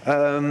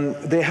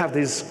 they have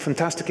this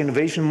fantastic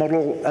innovation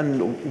model,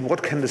 and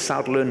what can the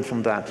South learn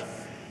from that?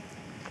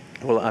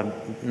 Well,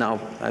 now,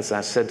 as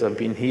I said, I've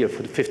been here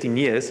for 15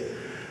 years,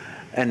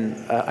 and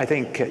I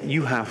think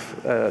you have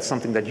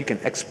something that you can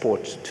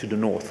export to the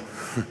north.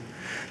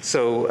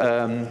 So,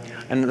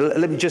 and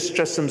let me just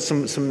stress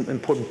some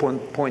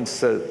important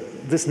points.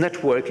 This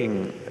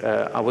networking,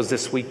 I was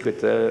this week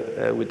with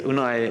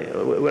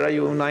Unai. Where are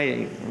you,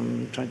 Unai?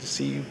 I'm trying to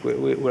see you.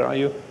 Where are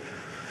you?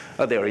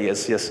 Oh, there he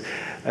is, yes.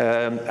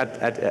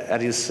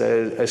 At his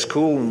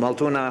school in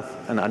Maltona,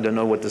 and I don't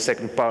know what the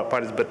second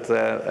part is, but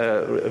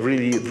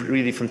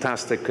really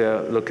fantastic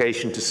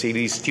location to see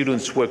these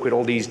students work with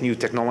all these new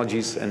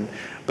technologies.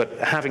 But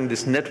having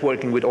this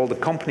networking with all the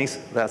companies,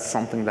 that's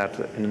something that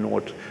in the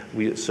North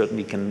we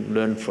certainly can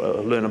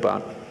learn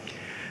about.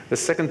 The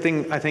second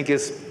thing I think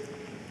is,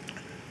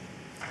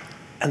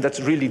 and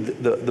that's really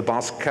the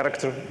Basque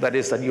character, that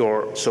is that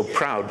you're so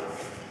proud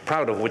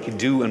of what you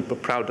do and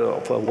proud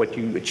of what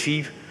you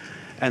achieve.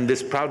 And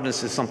this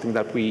proudness is something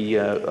that we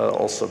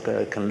also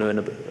can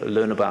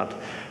learn about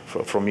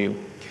from you.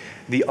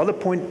 The other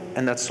point,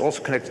 and that's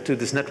also connected to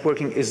this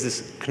networking, is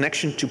this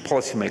connection to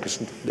policymakers.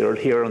 They're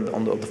here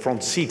on the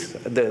front seat.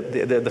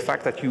 The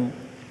fact that you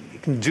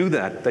can do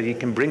that you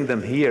can bring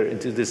them here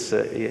into this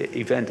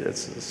event,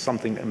 it's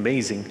something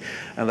amazing.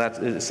 And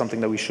that is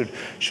something that we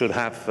should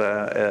have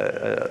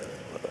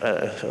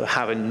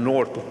in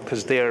North,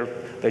 because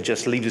they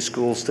just leave the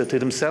schools to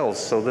themselves.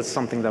 So that's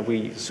something that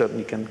we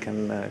certainly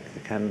can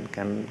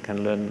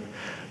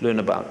learn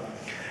about.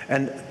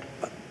 And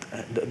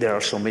there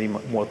are so many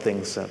more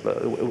things.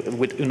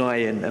 With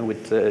Unai and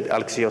with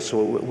Alexios,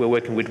 we're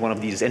working with one of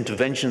these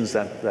interventions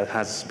that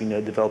has been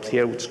developed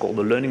here, which is called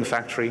the Learning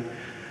Factory,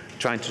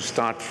 trying to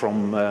start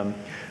from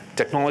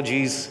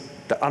technologies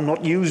that are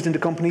not used in the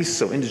companies.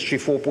 So Industry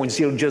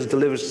 4.0 just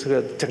delivers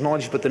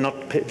technology, but they're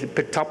not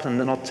picked up and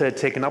they're not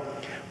taken up.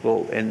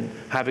 Well, and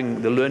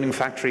having the Learning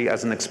Factory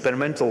as an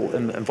experimental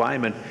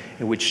environment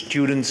in which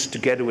students,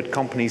 together with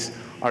companies,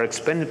 are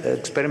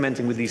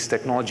experimenting with these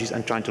technologies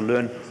and trying to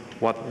learn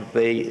what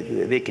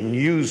they can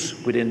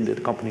use within the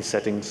company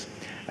settings,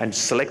 and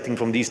selecting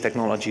from these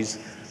technologies,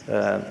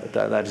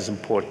 that is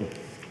important.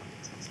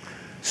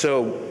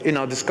 So in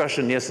our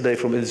discussion yesterday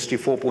from Industry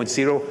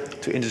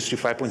 4.0 to Industry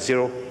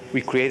 5.0,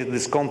 we created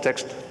this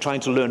context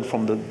trying to learn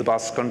from the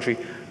Basque Country,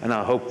 and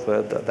I hope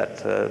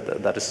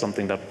that is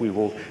something that we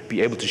will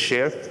be able to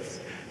share,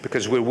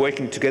 because we're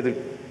working together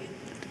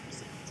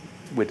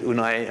with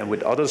Unai and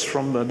with others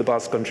from the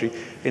Basque Country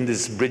in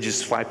this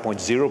Bridges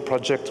 5.0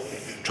 project,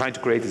 trying to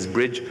create this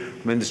bridge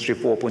from Industry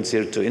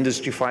 4.0 to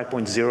Industry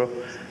 5.0,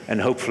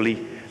 and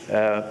hopefully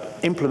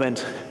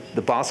implement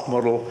the Basque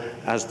model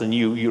as the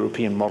new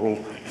European model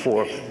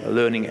for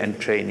learning and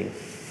training.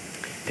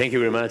 Thank you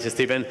very much,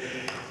 Stephen.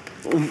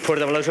 Un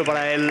fuerte aplauso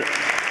para él.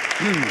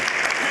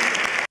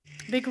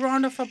 Big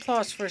round of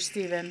applause for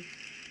Stephen.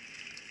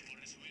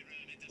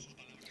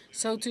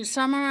 So to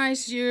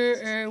summarize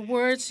your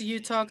words, you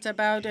talked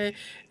about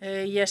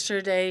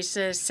yesterday's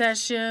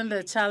session,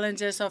 the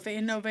challenges of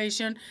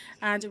innovation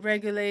and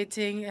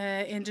regulating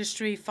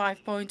Industry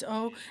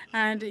 5.0,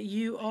 and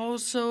you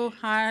also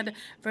had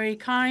very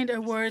kind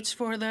words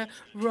for the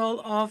role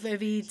of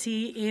VET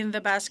in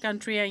the Basque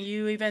Country, and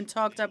you even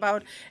talked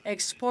about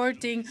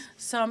exporting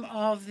some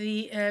of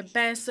the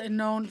best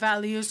known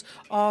values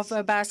of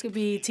Basque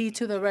VET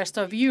to the rest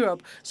of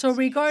Europe. So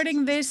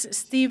regarding this,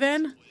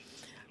 Stephen,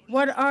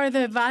 what are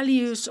the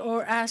values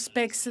or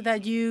aspects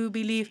that you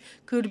believe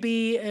could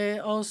be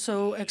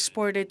also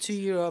exported to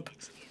Europe?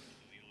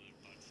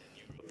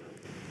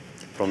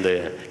 from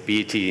the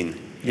BET in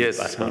the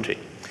Basque Country.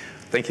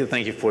 Thank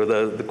you for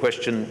the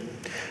question.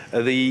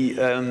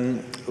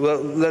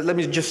 Well, let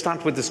me just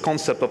start with this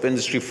concept of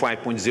Industry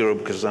 5.0,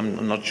 because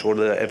I'm not sure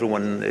that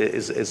everyone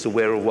is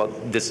aware of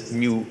what this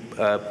new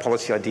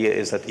policy idea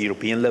is at the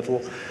European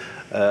level.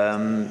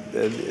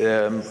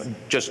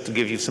 Just to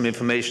give you some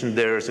information,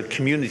 there's a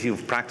community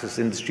of practice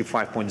Industry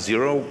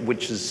 5.0,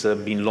 which has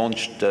been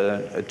launched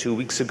 2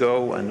 weeks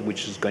ago and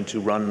which is going to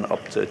run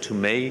up to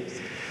May.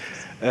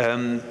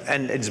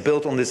 And it's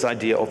built on this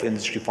idea of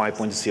Industry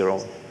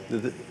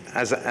 5.0.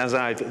 As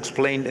I've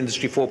explained,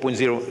 Industry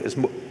 4.0 is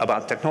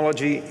about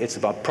technology, it's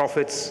about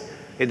profits.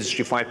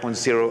 Industry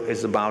 5.0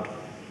 is about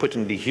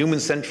putting the human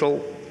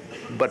central,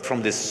 but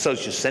from this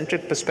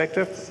social-centric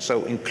perspective,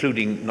 so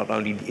including not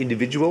only the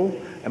individual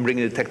and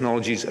bringing the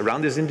technologies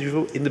around this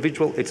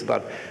individual, it's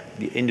about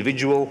the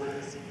individual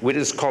with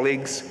his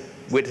colleagues,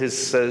 with his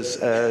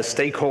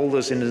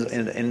stakeholders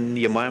in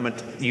the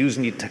environment,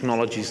 using the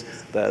technologies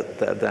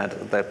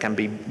that can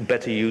be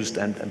better used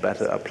and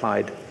better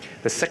applied.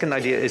 The second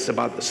idea is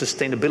about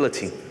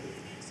sustainability.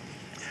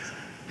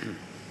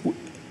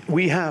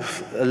 We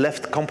have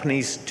left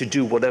companies to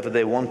do whatever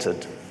they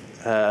wanted,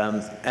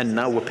 and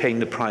now we're paying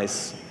the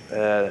price.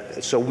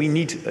 So we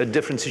need a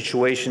different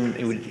situation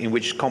in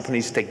which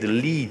companies take the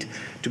lead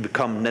to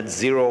become net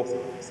zero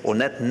or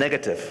net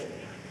negative.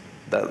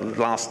 That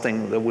last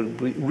thing that would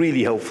be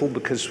really helpful,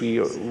 because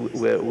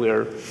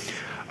we're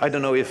I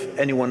don't know if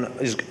anyone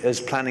is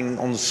planning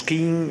on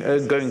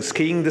skiing, going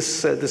skiing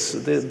this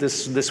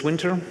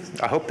winter.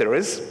 I hope there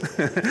is.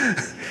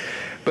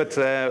 But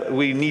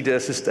we need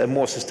a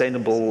more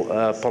sustainable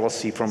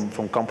policy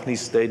from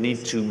companies. They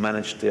need to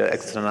manage their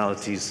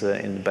externalities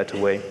in a better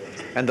way.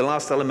 And the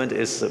last element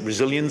is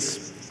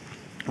resilience,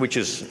 which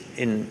is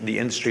in the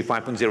Industry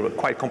 5.0 a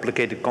quite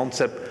complicated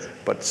concept,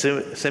 but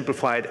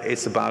simplified,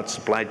 it's about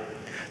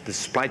the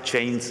supply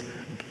chains,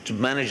 to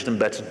manage them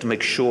better, to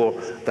make sure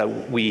that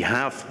we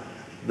have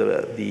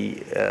the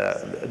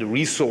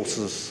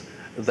resources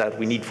that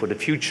we need for the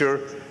future,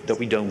 that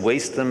we don't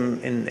waste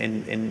them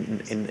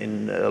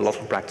in a lot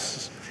of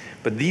practices.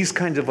 But these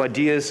kinds of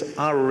ideas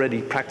are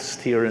already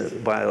practiced here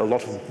by a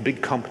lot of big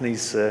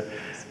companies,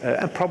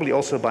 and probably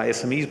also by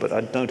SMEs, but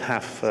I don't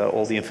have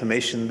all the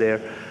information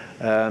there.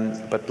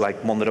 But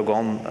like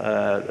Mondragon,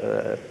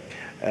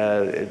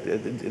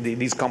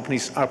 these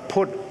companies are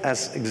put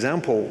as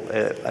example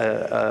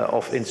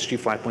of Industry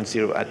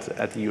 5.0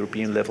 at the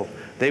European level.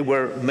 They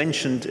were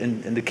mentioned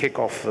in the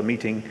kickoff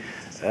meeting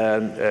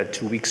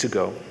 2 weeks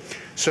ago.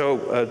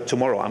 So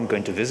tomorrow I'm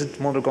going to visit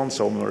Mondragon,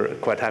 so I'm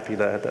quite happy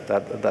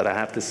that I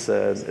have this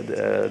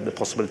the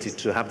possibility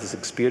to have this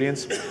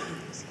experience.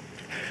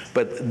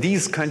 But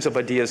these kinds of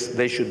ideas,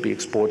 they should be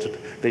exported.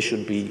 They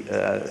should be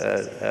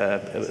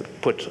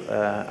put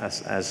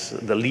as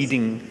the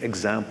leading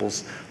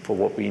examples for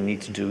what we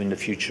need to do in the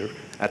future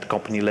at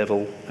company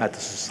level, at the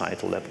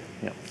societal level.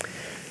 Yeah.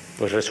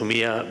 Pues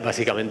resumía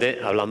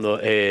básicamente hablando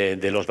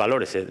de los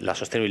valores, la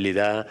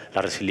sostenibilidad,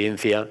 la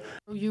resiliencia.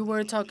 You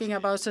were talking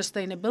about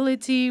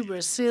sustainability,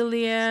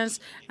 resilience,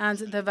 and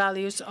the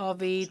values of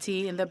BET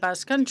in the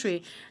Basque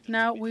Country.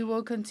 Now we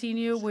will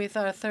continue with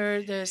our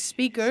third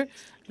speaker,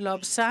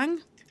 Lobsang.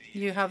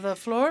 You have the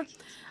floor.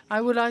 I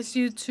would ask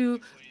you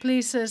to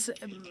please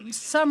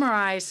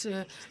summarize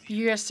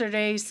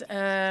yesterday's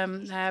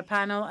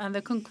panel and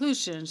the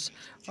conclusions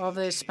of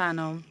this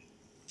panel.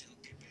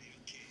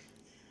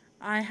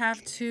 I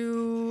have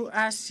to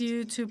ask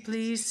you to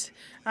please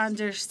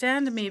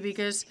understand me,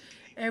 because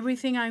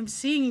everything I'm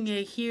seeing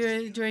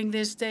here during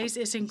these days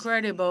is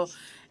incredible.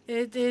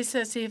 It is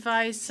as if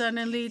I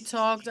suddenly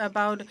talked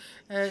about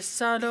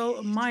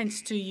subtle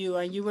minds to you,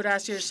 and you would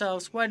ask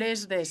yourselves, what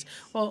is this?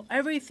 Well,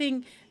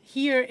 everything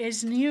here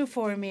is new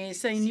for me.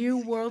 It's a new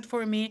world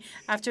for me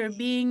after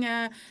being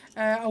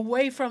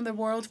away from the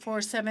world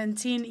for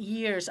 17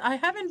 years. I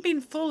haven't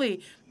been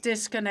fully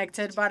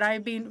disconnected, but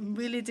I've been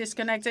really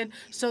disconnected,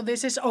 so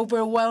this is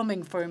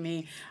overwhelming for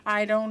me.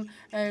 I don't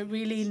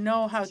really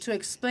know how to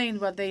explain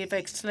what they've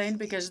explained,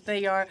 because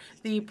they are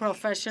the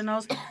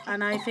professionals,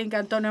 and I think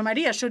Antonio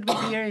Maria should be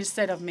here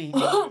instead of me.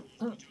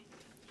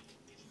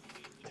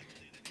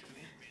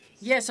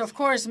 Yes, of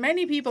course,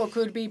 many people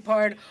could be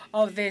part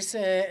of this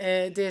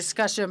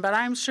discussion, but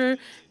I'm sure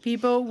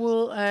people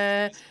will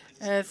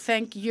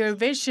thank your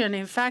vision.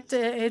 In fact,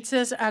 it's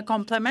a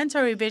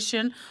complementary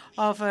vision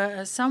of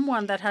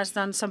someone that has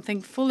done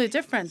something fully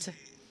different.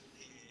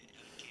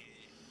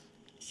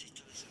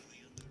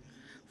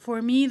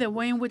 For me, the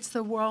way in which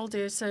the world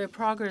is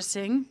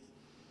progressing,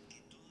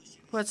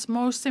 what's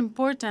most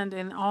important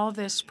in all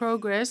this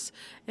progress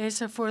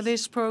is for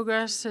this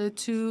progress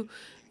to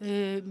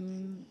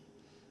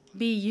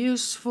be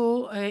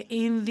useful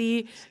in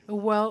the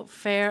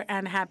welfare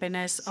and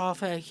happiness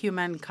of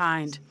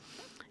humankind.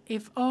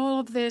 If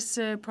all of this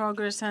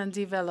progress and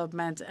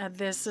development at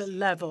these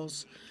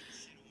levels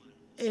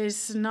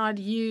is not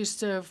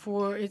used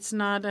it's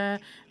not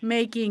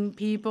making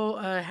people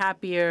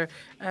happier,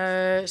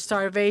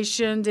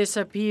 starvation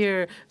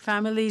disappear,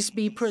 families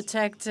be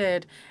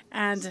protected,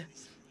 and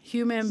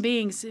human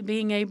beings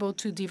being able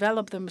to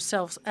develop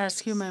themselves as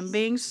human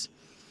beings,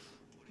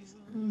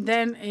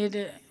 then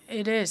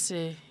it is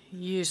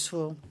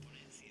useful.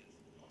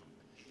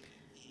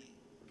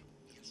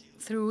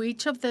 Through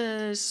each of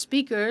the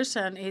speakers,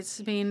 and it's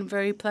been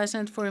very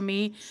pleasant for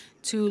me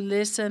to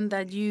listen,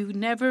 that you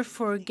never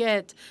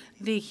forget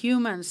the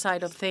human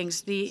side of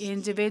things, the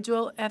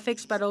individual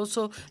ethics, but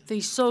also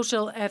the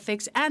social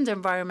ethics and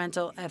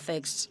environmental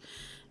ethics.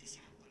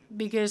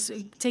 Because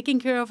taking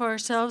care of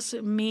ourselves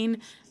means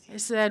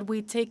that we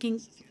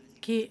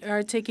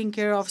are taking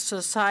care of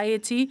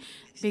society,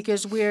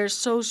 because we are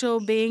social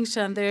beings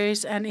and there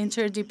is an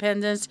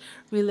interdependence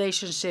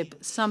relationship,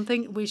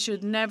 something we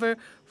should never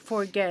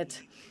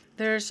forget.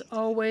 There's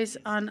always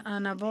an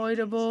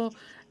unavoidable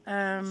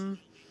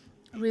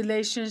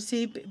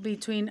relationship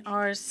between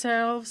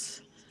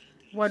ourselves,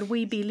 what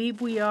we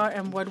believe we are,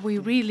 and what we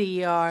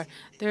really are.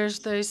 There's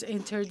this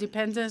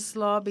interdependence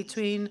law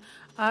between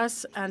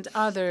us and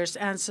others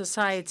and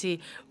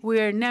society.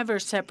 We're never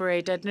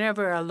separated,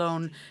 never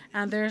alone.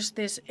 And there's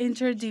this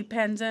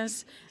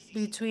interdependence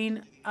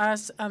between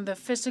us and the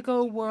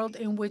physical world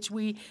in which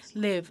we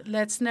live.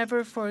 Let's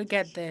never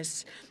forget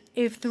this.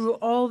 If through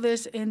all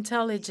this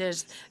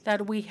intelligence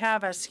that we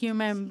have as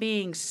human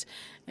beings,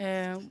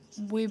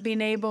 we've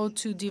been able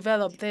to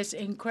develop these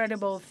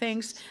incredible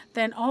things,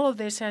 then all of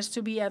this has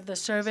to be at the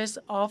service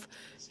of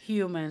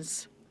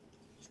humans,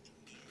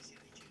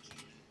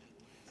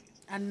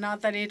 and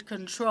not that it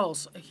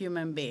controls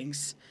human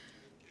beings,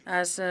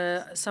 as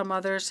some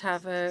others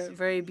have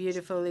very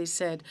beautifully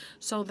said.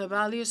 So the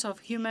values of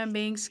human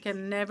beings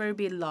can never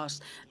be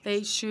lost.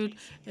 They should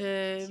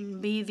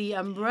be the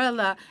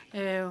umbrella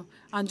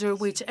under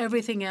which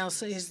everything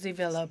else is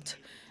developed.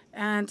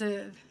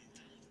 And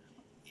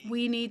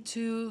we need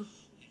to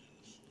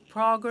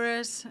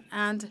progress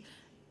and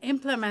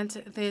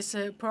implement this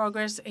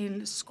progress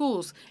in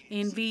schools,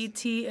 in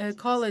VT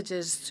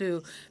colleges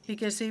too,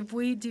 because if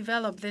we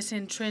develop this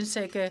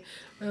intrinsic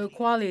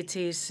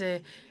qualities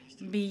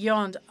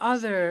beyond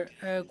other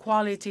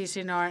qualities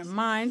in our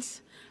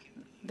minds,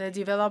 the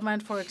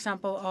development, for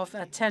example, of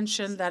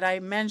attention that I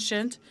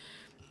mentioned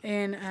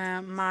in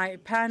my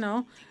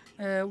panel,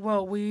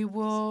 well, we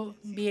will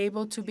be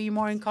able to be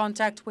more in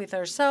contact with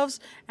ourselves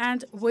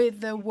and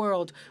with the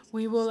world.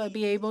 We will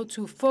be able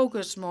to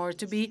focus more,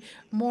 to be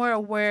more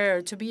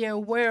aware, to be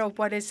aware of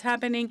what is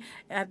happening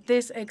at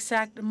this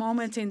exact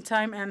moment in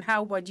time, and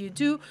how what you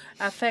do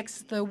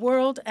affects the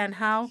world, and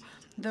how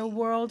the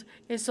world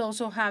is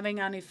also having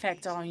an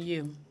effect on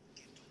you.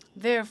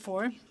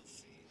 Therefore,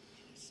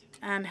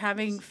 and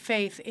having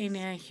faith in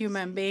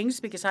human beings,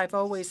 because I've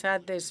always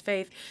had this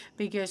faith,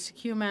 because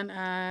human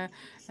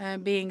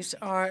beings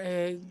are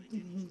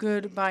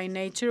good by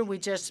nature. We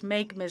just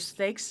make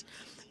mistakes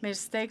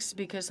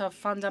because of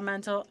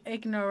fundamental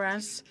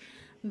ignorance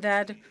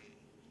that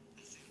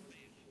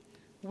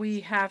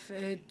we have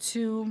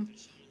to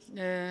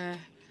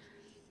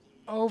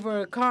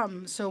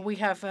overcome. So we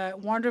have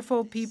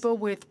wonderful people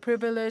with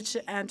privilege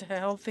and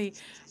healthy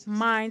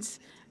minds,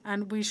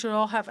 and we should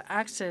all have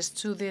access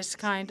to this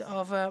kind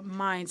of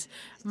minds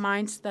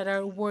that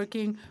are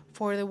working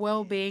for the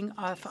well-being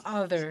of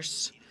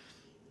others,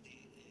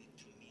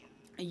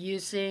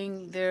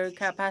 using their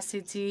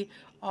capacity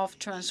of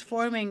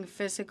transforming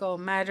physical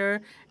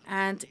matter,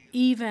 and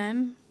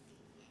even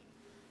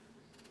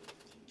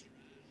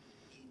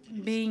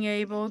being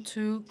able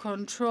to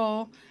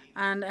control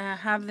and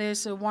have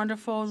this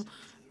wonderful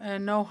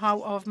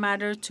know-how of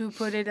matter to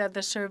put it at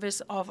the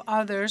service of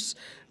others,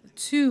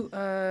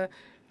 to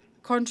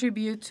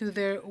contribute to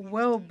their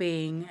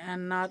well-being,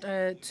 and not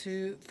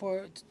to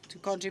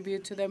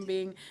contribute to them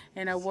being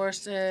in a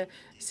worse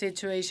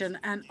situation.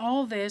 And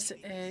all this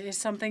is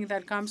something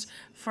that comes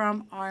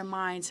from our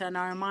minds, and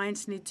our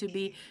minds need to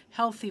be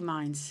healthy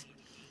minds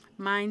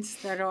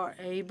that are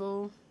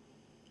able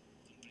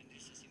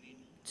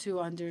to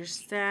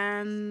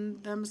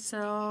understand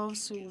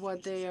themselves,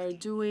 what they are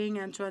doing,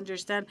 and to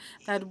understand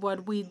that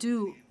what we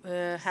do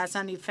has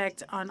an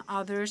effect on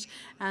others,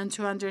 and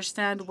to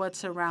understand what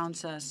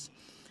surrounds us.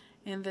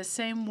 In the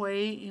same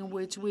way in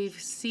which we've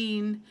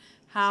seen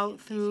how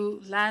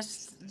through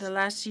the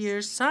last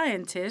year's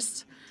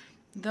scientists,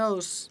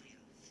 those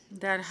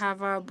that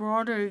have a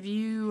broader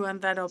view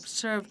and that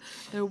observe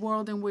the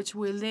world in which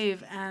we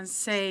live and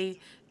say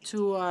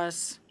to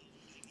us,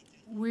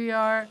 we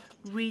are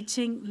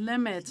reaching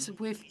limits.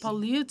 We've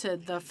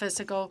polluted the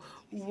physical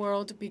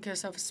world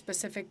because of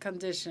specific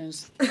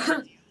conditions.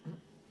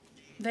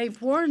 They've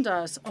warned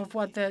us of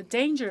what the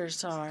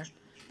dangers are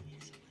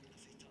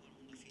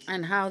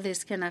and how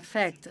this can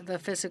affect the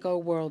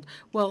physical world.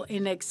 Well,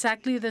 in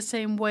exactly the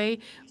same way,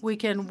 we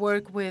can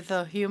work with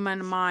the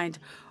human mind.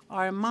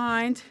 Our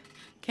mind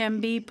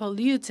can be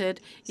polluted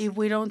if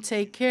we don't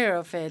take care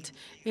of it.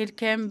 It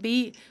can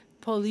be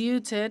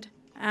polluted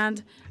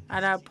And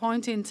at a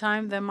point in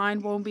time, the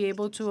mind won't be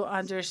able to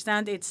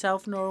understand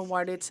itself nor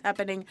what is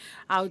happening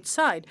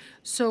outside.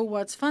 So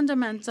what's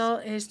fundamental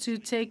is to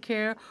take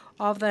care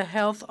of the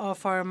health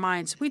of our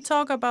minds. We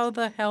talk about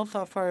the health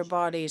of our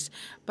bodies,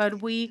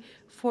 but we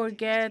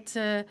forget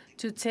to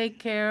take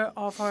care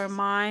of our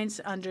minds,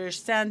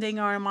 understanding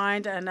our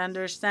mind and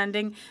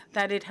understanding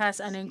that it has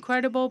an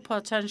incredible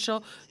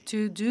potential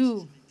to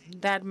do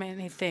that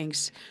many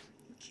things.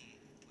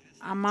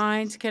 A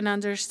mind can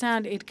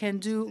understand it can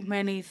do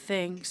many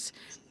things,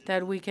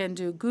 that we can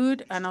do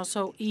good and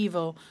also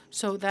evil.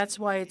 So that's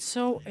why it's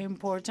so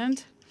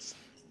important.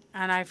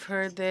 And I've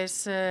heard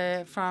this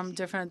from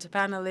different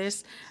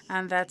panelists,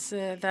 and that's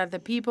that the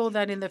people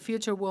that in the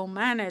future will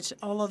manage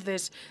all of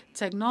these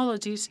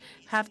technologies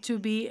have to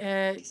be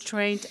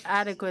trained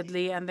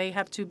adequately, and they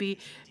have to be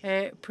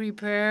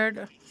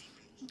prepared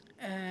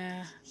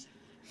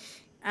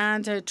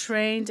and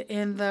trained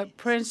in the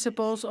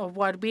principles of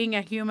what being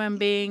a human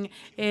being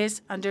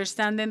is,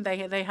 understanding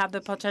they have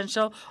the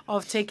potential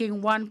of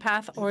taking one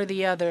path or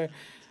the other.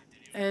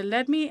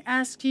 Let me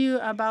ask you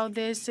about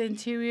this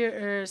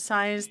interior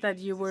science that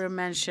you were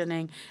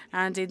mentioning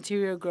and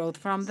interior growth.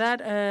 From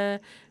that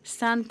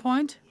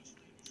standpoint,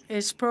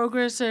 is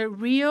progress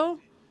real?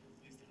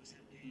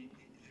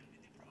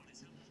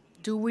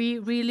 Do we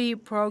really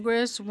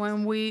progress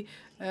when we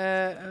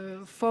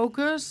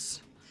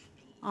focus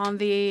on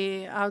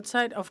the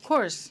outside? Of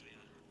course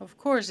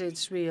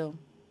it's real.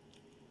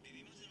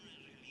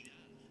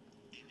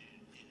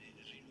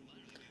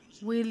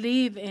 We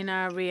live in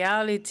a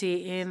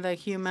reality in the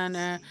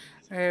human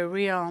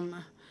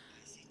realm.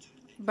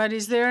 But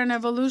is there an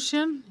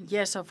evolution?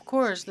 Yes, of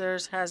course, there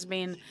has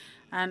been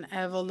an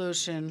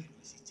evolution.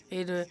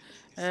 It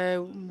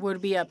would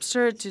be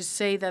absurd to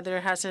say that there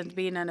hasn't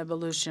been an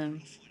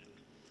evolution.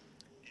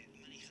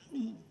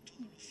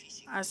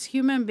 As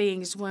human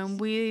beings, when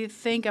we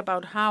think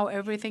about how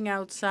everything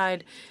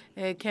outside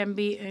can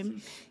be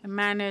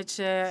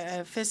managed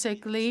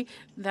physically,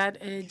 that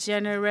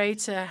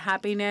generates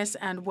happiness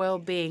and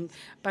well-being.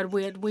 But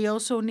what we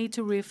also need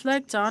to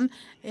reflect on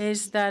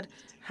is that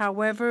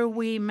however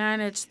we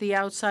manage the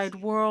outside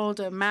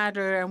world,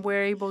 matter, and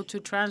we're able to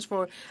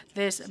transfer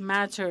this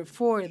matter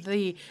for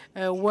the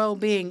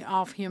well-being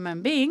of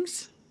human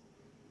beings,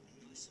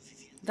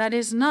 that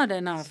is not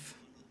enough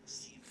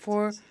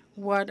for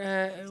what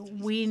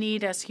we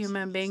need as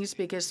human beings,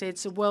 because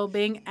it's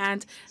well-being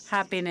and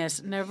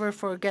happiness. Never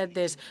forget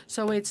this.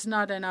 So it's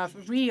not enough.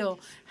 Real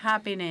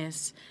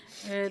happiness,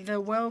 the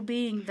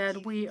well-being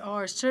that we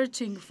are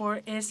searching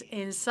for is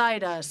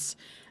inside us,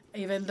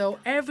 even though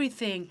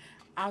everything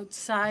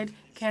outside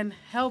can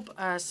help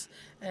us.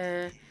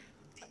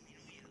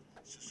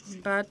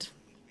 But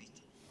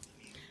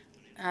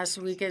as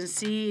we can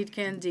see, it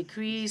can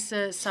decrease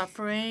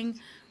suffering,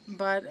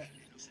 but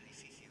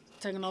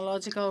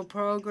technological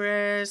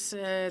progress,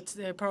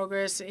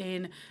 progress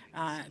in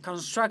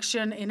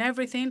construction, in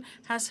everything,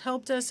 has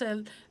helped us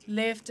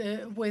live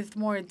with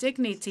more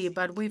dignity.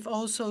 But we've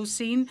also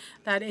seen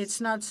that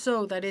it's not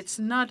so, that it's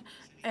not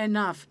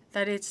enough,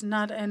 that it's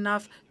not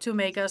enough to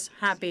make us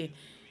happy.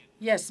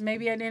 Yes,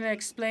 maybe I didn't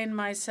explain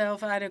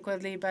myself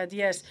adequately, but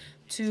yes,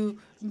 to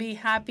be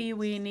happy,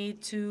 we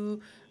need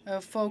to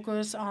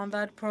focus on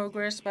that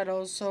progress, but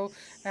also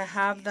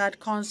have that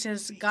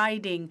conscience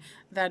guiding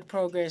that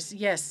progress.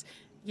 Yes,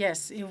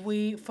 if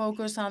we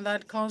focus on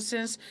that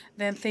conscience,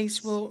 then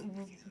things will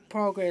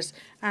progress.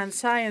 And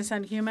science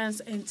and human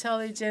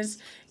intelligence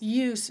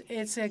use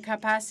its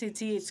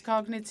capacity, its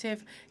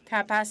cognitive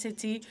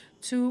capacity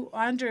to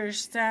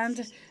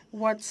understand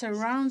what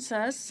surrounds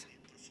us,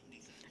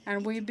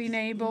 and we've been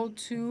able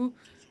to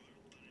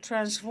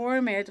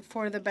transform it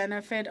for the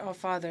benefit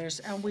of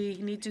others. And we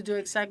need to do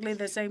exactly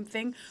the same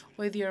thing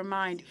with your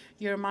mind.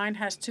 Your mind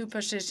has two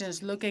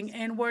positions, looking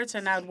inwards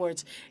and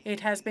outwards. It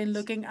has been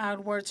looking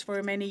outwards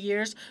for many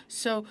years,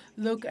 so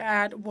look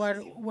at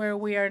where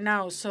we are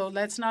now. So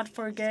let's not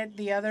forget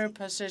the other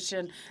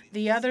position.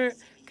 The other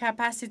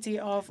capacity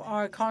of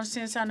our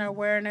conscience and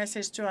awareness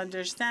is to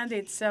understand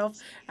itself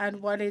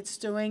and what it's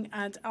doing,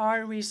 and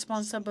our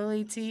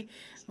responsibility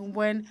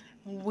when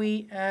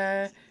we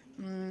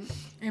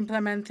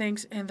implement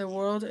things in the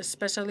world,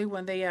 especially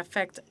when they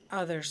affect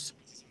others.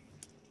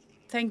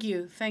 Thank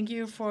you. Thank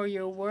you for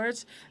your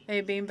words.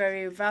 They've been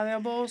very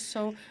valuable.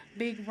 So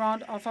big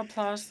round of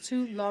applause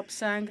to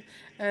Lobsang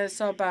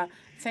Soba.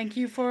 Thank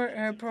you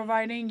for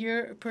providing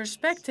your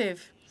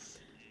perspective.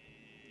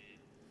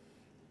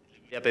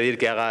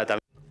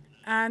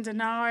 And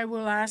now I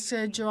will ask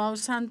João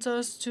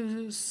Santos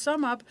to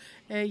sum up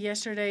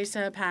yesterday's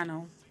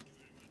panel.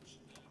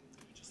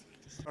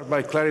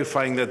 By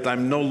clarifying that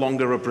I'm no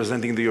longer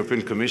representing the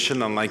European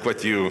Commission, unlike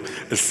what you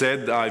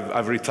said.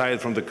 I've retired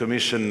from the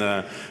Commission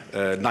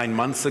 9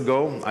 months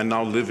ago. I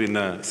now live in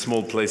a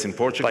small place in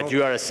Portugal. But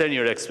you are a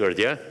senior expert,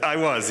 yeah? I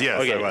was,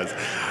 yes, okay. I was.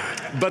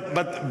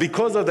 But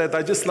because of that,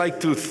 I just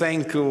like to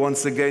thank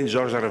once again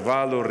Jorge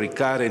Arevalo,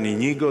 Ricard, and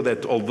Inigo,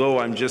 that although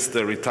I'm just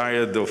a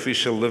retired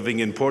official living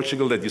in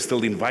Portugal, that you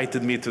still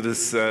invited me to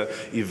this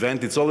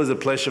event. It's always a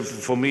pleasure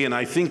for me, and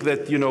I think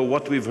that, you know,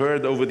 what we've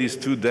heard over these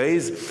 2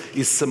 days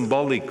is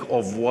symbolic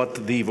of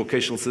what the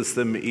vocational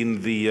system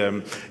in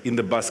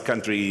the Basque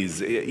country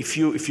is. If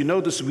you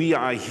notice, we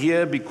are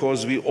here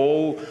because we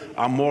all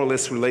are more or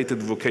less related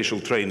to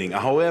vocational training.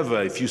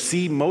 However, if you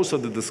see most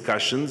of the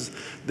discussions,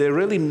 they're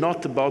really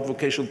not about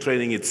vocational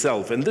training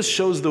itself. And this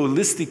shows the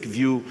holistic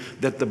view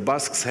that the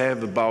Basques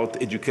have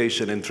about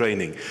education and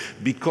training.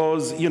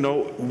 Because, you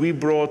know,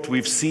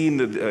 we've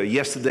seen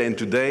yesterday and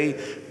today,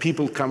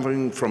 people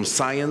coming from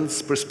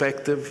science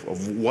perspective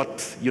of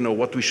what, you know,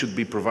 what we should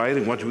be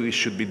providing, what we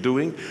should be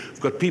doing.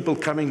 We've got people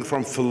coming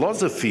from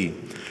philosophy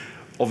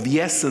of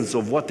the essence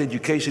of what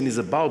education is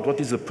about,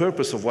 what is the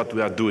purpose of what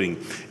we are doing.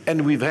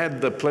 And we've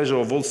had the pleasure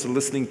of also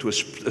listening to a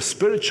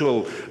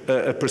spiritual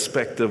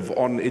perspective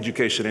on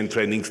education and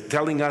training,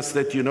 telling us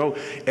that, you know,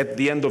 at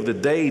the end of the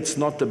day, it's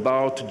not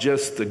about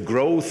just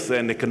growth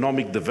and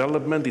economic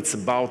development, it's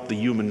about the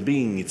human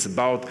being. It's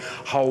about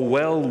how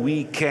well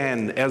we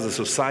can, as a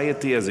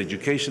society, as an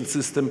education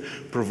system,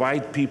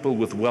 provide people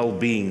with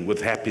well-being,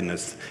 with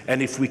happiness.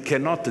 And if we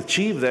cannot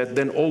achieve that,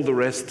 then all the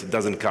rest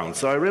doesn't count.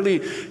 So I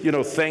really, you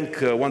know, thank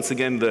once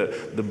again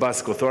the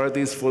Basque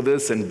authorities for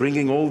this and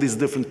bringing all these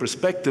different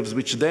perspectives,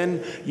 which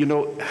then, you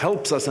know,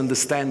 helps us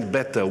understand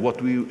better what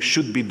we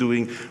should be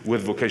doing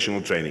with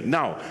vocational training.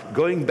 Now,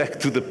 going back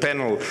to the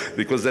panel,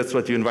 because that's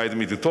what you invited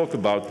me to talk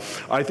about,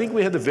 I think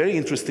we had a very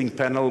interesting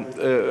panel,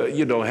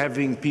 you know,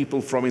 having people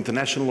from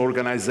international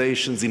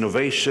organizations,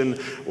 innovation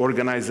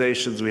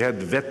organizations. We had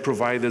vet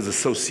providers,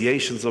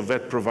 associations of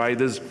vet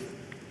providers.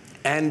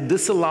 And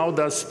this allowed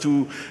us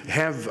to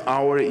have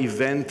our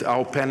event,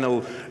 our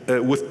panel,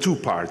 with 2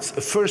 parts.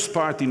 A first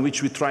part in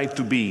which we tried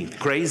to be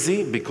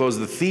crazy, because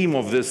the theme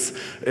of this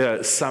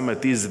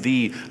summit is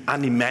the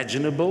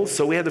unimaginable.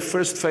 So we had the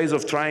first phase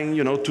of trying,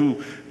 you know,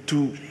 to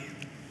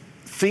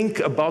think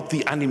about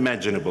the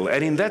unimaginable.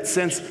 And in that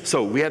sense,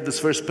 so we had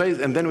this first phase,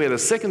 and then we had a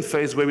second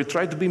phase where we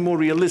tried to be more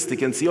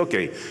realistic and see,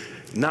 okay,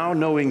 now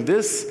knowing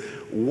this,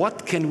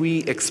 what can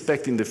we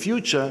expect in the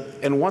future,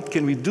 and what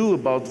can we do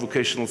about the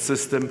vocational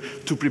system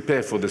to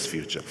prepare for this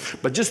future?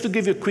 But just to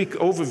give you a quick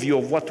overview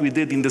of what we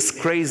did in this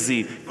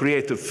crazy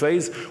creative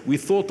phase, we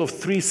thought of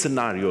 3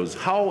 scenarios,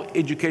 how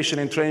education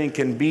and training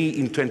can be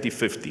in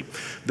 2050.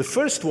 The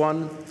first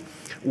one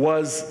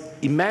was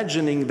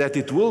imagining that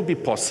it will be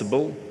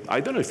possible, I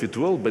don't know if it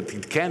will, but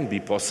it can be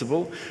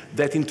possible,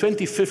 that in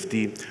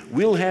 2050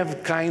 we'll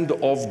have kind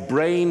of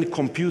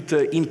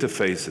brain-computer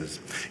interfaces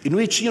in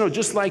which, you know,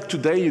 just like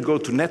today you go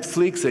to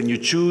Netflix and you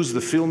choose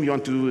the film you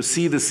want to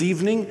see this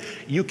evening,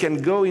 you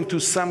can go into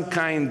some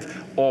kind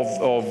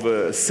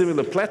of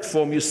similar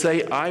platform. You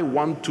say, I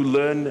want to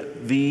learn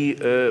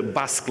the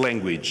Basque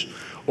language,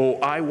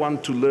 or I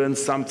want to learn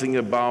something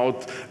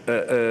about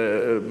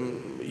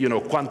you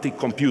know, quantum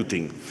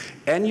computing.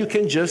 And you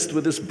can just,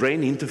 with this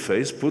brain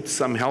interface, put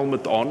some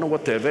helmet on or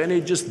whatever, and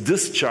it just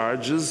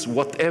discharges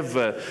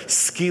whatever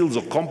skills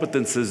or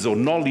competences or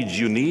knowledge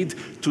you need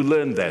to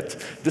learn that.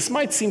 This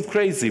might seem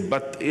crazy,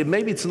 but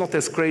maybe it's not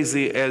as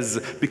crazy as,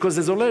 because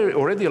there's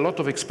already a lot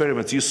of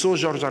experiments. You saw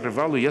Jorge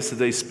Arevalo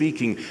yesterday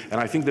speaking, and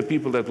I think the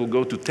people that will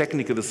go to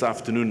Technica this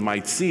afternoon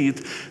might see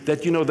it,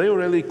 that, you know, they're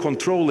already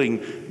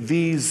controlling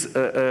these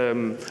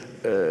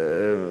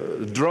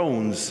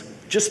drones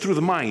just through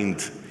the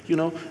mind. You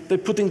know, they're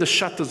putting the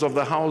shutters of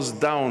the house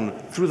down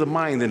through the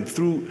mind and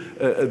through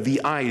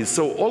the eyes.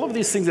 So all of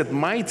these things that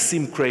might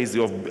seem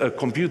crazy of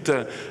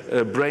computer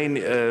brain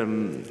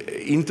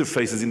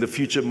interfaces in the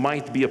future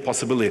might be a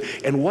possibility.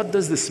 And what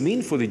does this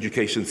mean for the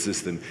education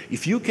system?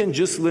 If you can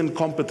just learn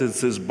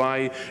competences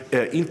by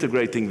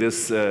integrating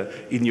this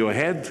in your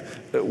head,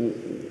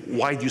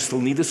 why do you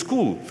still need a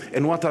school?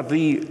 And what are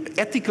the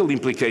ethical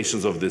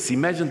implications of this?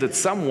 Imagine that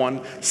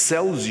someone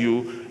sells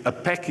you a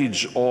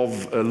package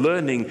of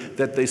learning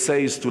that they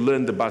say is to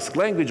learn the Basque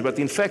language, but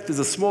in fact there's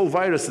a small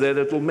virus there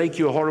that will make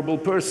you a horrible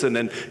person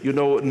and, you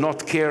know,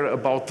 not care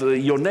about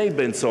your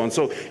neighbor and so on.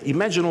 So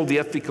imagine all the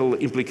ethical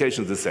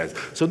implications this has.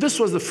 So this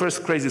was the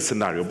first crazy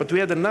scenario. But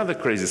we had another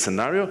crazy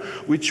scenario,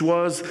 which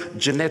was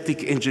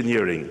genetic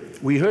engineering.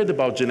 We heard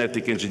about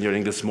genetic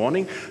engineering this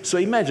morning. So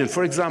imagine,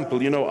 for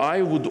example, you know,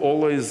 I would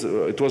always,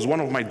 it was one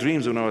of my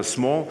dreams when I was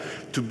small,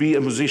 to be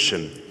a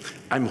musician.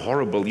 I'm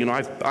horrible. You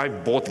know,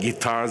 I've bought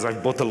guitars,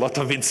 I've bought a lot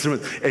of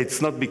instruments.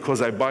 It's not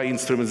because I buy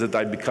instruments that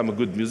I become a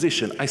good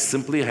musician. I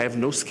simply have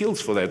no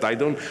skills for that.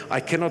 I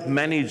cannot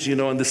manage, you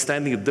know,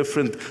 understanding the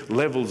different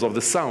levels of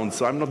the sound,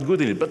 so I'm not good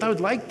in it. But I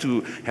would like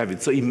to have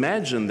it. So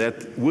imagine that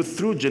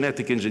through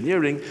genetic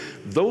engineering,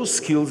 those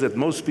skills that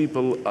most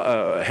people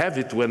have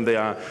it when they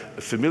are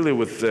familiar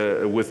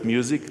with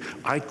music,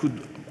 I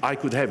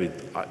could have it.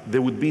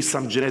 There would be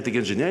some genetic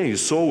engineering. You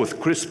saw with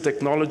CRISP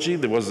technology,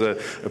 there was a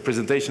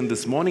presentation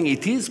this morning. morning,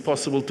 it is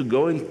possible to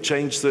go and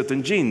change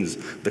certain genes,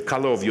 the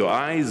color of your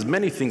eyes,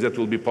 many things that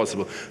will be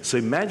possible. So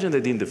imagine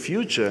that in the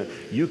future,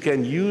 you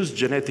can use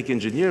genetic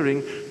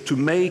engineering to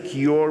make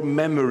your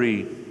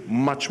memory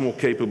much more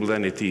capable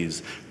than it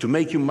is, to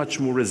make you much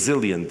more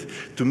resilient,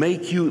 to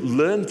make you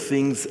learn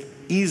things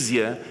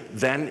easier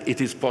than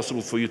it is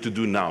possible for you to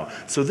do now.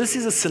 So this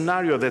is a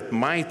scenario that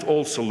might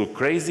also look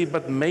crazy,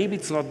 but maybe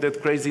it's not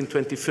that crazy in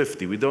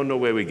 2050. We don't know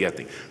where we're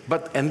getting.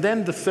 And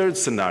then the third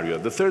scenario.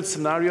 The third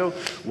scenario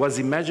was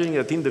imagining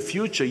that in the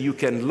future you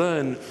can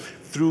learn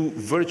through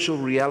virtual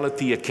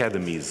reality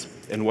academies.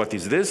 And what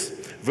is this?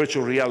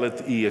 Virtual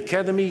Reality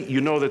Academy.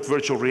 You know that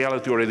virtual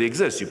reality already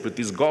exists. You put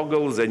these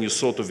goggles and you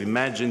sort of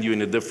imagine you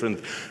in a different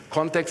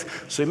context.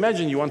 So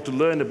imagine you want to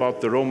learn about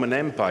the Roman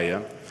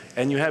Empire,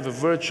 and you have a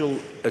virtual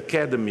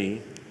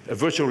academy, a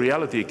virtual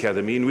reality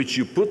academy in which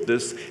you put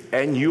this,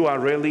 and you are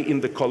really in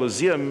the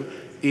Colosseum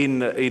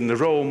in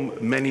Rome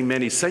many,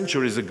 many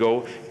centuries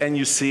ago, and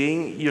you're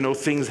seeing, you know,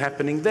 things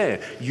happening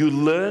there. You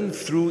learn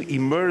through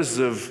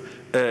immersive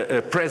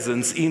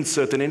presence in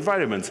certain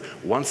environments.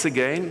 Once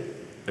again,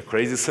 a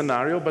crazy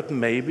scenario, but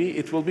maybe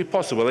it will be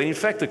possible. And in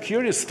fact, the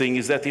curious thing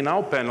is that in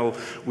our panel,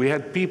 we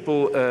had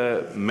people,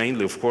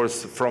 mainly, of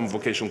course, from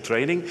vocational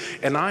training,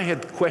 and I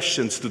had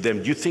questions to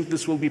them. Do you think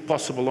this will be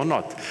possible or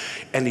not?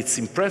 And it's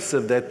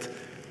impressive that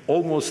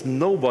almost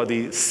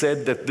nobody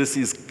said that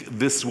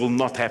this will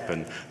not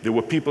happen. There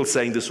were people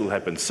saying this will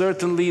happen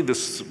certainly,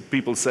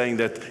 people saying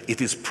that it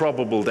is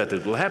probable that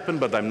it will happen,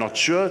 but I'm not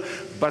sure.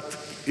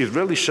 But it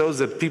really shows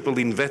that people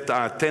in VET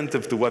are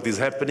attentive to what is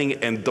happening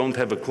and don't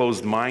have a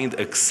closed mind,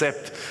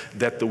 accept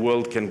that the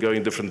world can go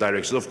in different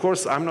directions. Of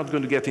course, I'm not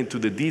going to get into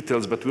the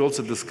details, but we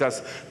also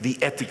discuss the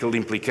ethical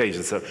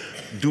implications. So,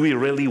 do we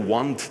really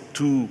want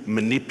to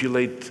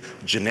manipulate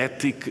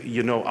genetic,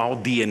 you know, our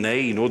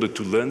DNA in order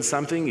to learn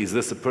something? Is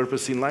this a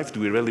purpose in life?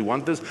 Do we really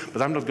want this?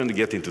 But I'm not going to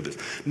get into this.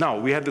 Now,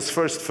 we had this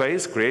first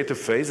phase, creative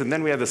phase, and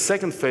then we had the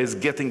second phase,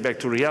 getting back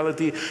to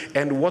reality,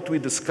 and what we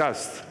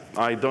discussed.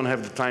 I don't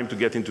have the time to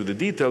get into the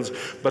details,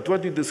 but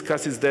what we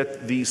discuss is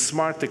that the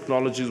smart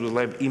technologies will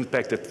have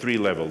impact at 3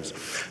 levels.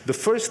 The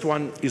first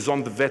one is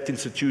on the VET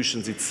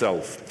institutions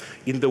itself,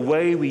 in the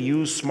way we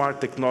use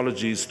smart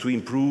technologies to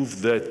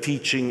improve the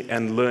teaching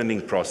and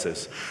learning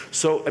process.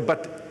 So,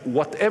 but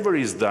whatever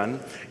is done,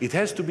 it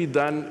has to be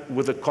done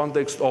with the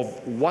context of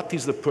what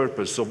is the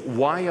purpose of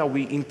why are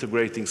we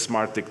integrating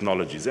smart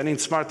technologies. And in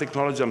smart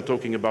technology, I'm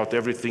talking about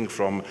everything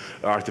from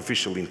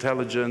artificial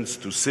intelligence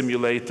to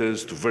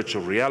simulators to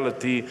virtual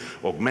reality,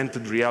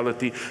 augmented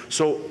reality.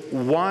 So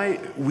why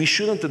we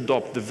shouldn't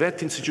adopt, the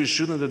VET institute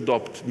shouldn't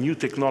adopt new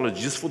technology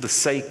just for the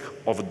sake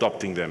of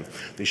adopting them.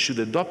 They should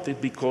adopt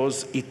it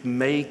because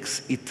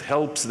it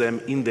helps them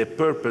in their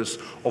purpose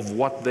of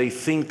what they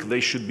think they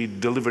should be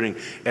delivering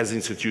as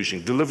institutions.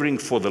 Delivering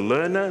for the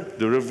learner,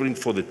 delivering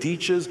for the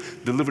teachers,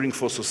 delivering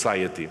for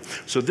society.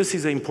 So this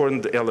is an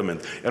important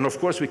element. And of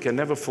course, we can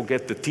never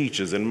forget the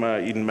teachers. And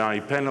in my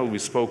panel, we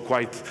spoke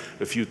quite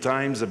a few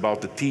times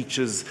about the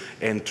teachers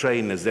and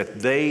trainers, that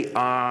they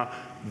are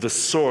the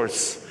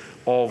source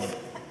of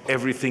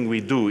everything we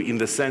do, in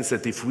the sense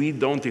that if we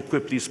don't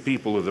equip these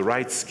people with the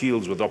right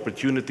skills, with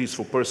opportunities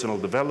for personal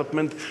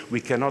development, we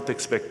cannot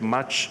expect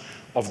much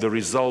of the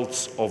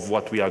results of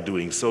what we are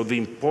doing. So the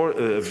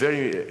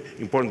very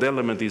important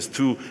element is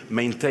to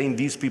maintain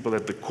these people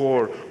at the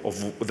core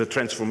of the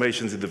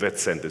transformations in the VET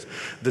centers.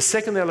 The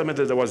second element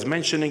that I was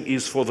mentioning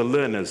is for the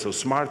learners. So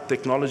smart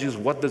technologies,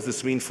 what does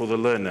this mean for the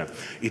learner?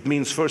 It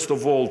means, first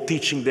of all,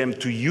 teaching them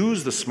to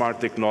use the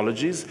smart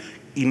technologies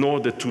in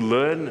order to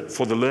learn,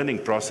 for the learning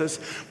process,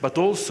 but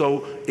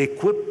also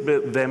equip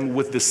them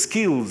with the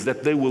skills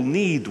that they will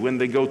need when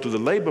they go to the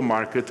labor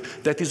market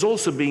that is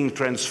also being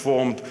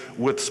transformed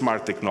with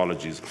smart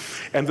technologies.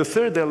 And the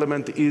third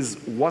element is,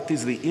 what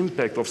is the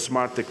impact of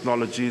smart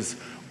technologies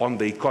on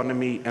the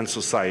economy and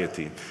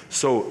society?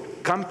 So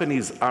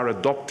companies are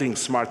adopting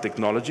smart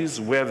technologies,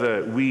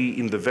 whether we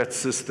in the VET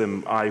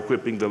system are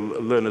equipping the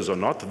learners or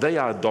not. They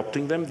are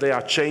adopting them. They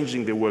are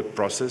changing their work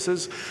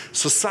processes.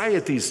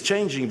 Society is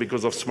changing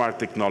because of smart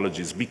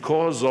technologies,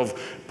 because of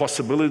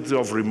possibility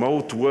of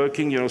remote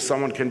working. You know,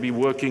 someone can be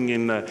working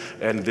in,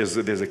 and there's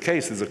a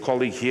case, there's a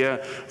colleague here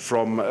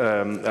from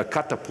a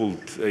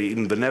Catapult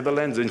in the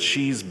Netherlands, and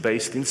she's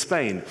based in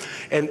Spain.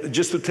 And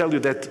just to tell you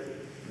that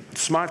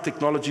smart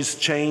technologies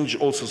change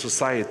also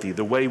society,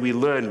 the way we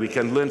learn. We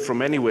can learn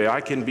from anywhere. I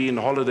can be in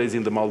holidays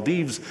in the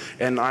Maldives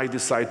and I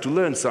decide to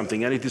learn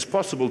something, and it is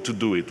possible to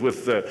do it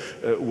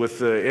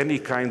with any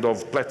kind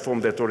of platform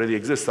that already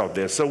exists out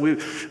there. So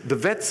the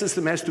VET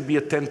system has to be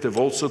attentive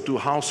also to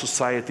how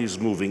society is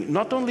moving,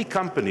 not only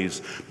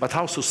companies, but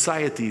how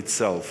society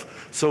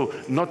itself. So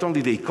not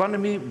only the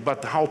economy,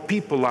 but how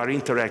people are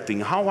interacting.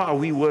 How are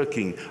we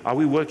working? Are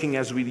we working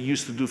as we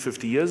used to do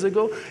 50 years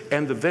ago?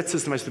 And the VET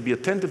system has to be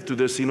attentive to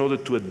this in order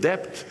to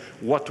adapt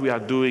what we are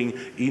doing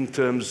in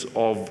terms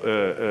of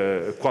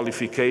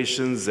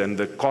qualifications and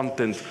the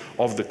content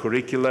of the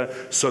curricula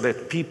so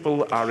that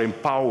people are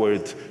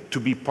empowered to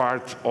be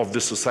part of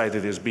the society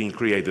that is being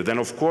created. And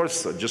of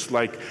course, I'd just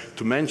like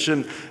to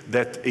mention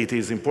that it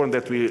is important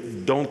that we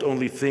don't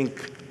only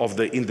think of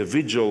the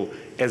individual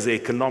as an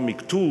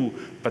economic tool,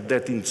 but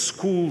that in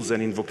schools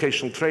and in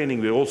vocational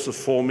training, we're also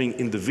forming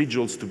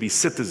individuals to be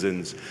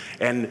citizens.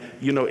 And,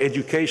 you know,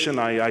 education,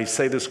 I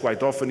say this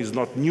quite often, is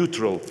not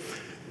neutral.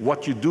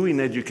 What you do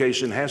in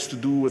education has to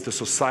do with the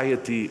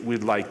society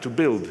we'd like to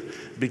build.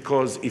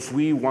 Because if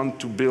we want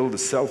to build a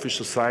selfish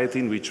society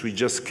in which we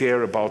just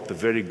care about the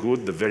very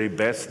good, the very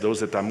best, those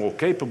that are more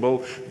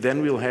capable,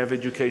 then we'll have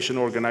education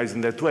organized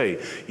in that way.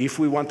 If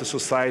we want a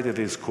society that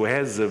is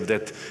cohesive,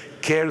 that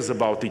cares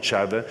about each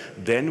other,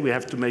 then we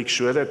have to make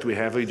sure that we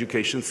have an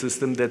education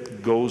system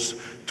that goes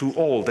to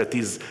all, that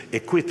is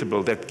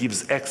equitable, that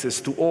gives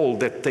access to all,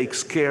 that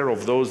takes care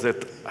of those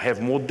that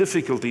have more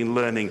difficulty in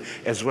learning,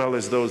 as well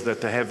as those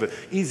that have an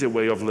easier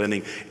way of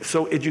learning.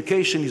 So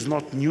education is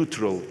not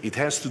neutral. It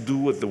has to do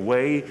with the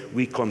way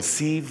we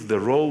conceive the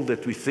role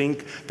that we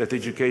think that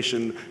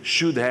education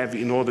should have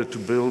in order to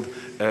build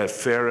a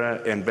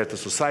fairer and better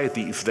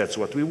society, if that's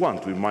what we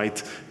want. We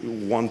might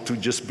want to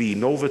just be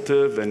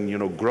innovative and, you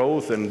know, growth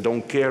and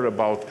don't care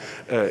about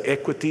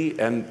equity,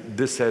 and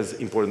this has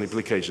important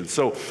implications.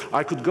 So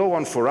I could go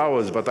on for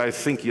hours, but I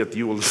think that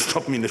you will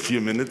stop me in a few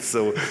minutes,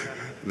 so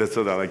that's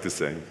what I like to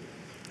say.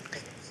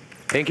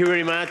 Thank you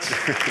very much.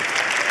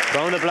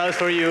 Round of applause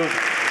for you.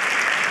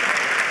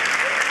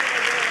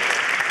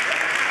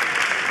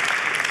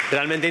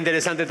 Realmente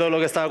interesante todo lo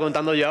que estaba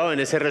contando Joao en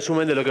ese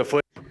resumen de lo que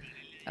fue.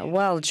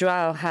 Well,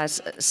 Joao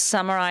has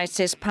summarized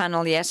his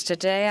panel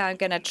yesterday. I'm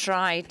going to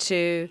try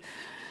to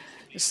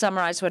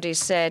summarize what he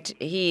said.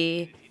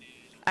 He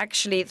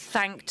actually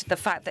thanked the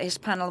fact that his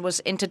panel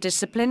was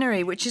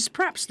interdisciplinary, which is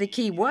perhaps the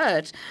key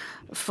word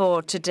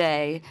for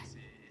today.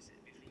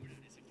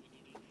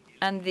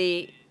 And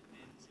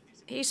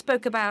he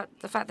spoke about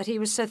the fact that he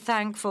was so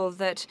thankful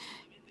that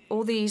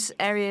all these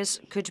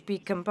areas could be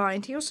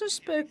combined. He also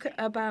spoke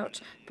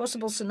about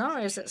possible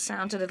scenarios that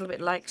sound a little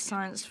bit like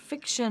science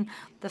fiction,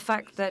 the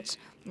fact that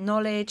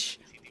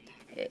knowledge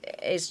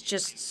is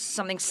just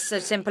something so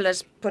simple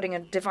as putting a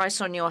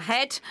device on your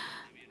head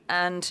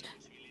and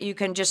you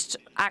can just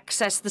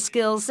access the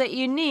skills that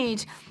you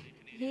need.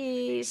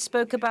 He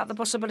spoke about the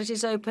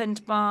possibilities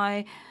opened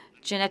by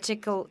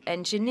genetical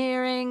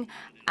engineering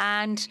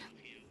and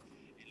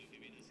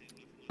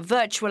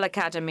virtual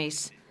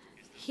academies.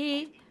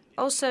 He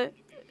also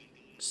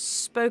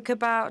spoke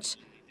about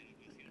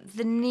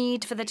the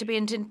need for there to be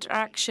an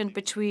interaction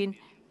between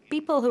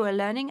people who are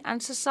learning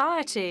and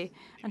society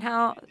and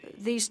how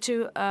these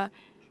two are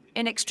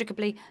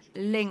inextricably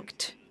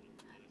linked.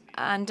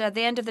 And at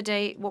the end of the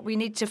day, what we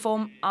need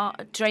to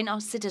train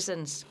our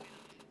citizens.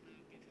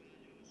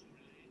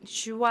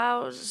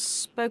 Joao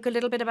spoke a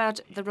little bit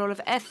about the role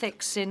of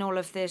ethics in all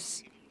of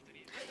this.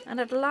 And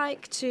I'd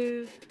like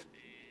to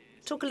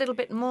talk a little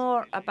bit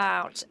more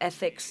about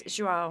ethics,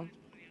 Joao.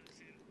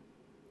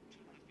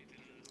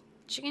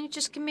 Can you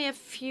just give me a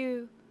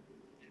few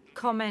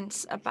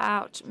comments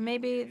about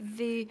maybe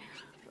the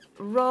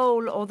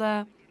role or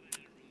the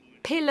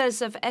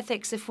pillars of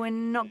ethics if we're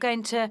not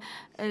going to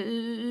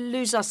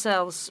lose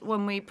ourselves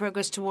when we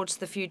progress towards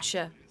the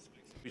future?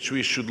 Which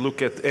we should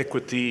look at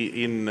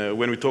equity in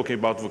when we're talking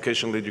about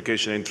vocational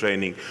education and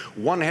training.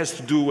 One has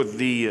to do with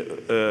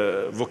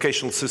the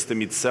vocational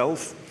system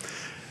itself.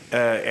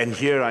 And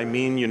here I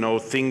mean, you know,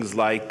 things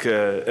like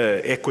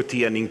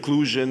equity and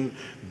inclusion.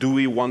 Do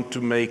we want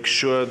to make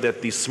sure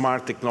that the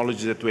smart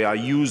technologies that we are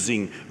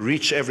using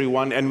reach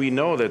everyone? And we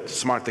know that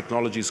smart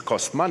technologies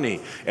cost money.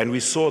 And we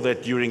saw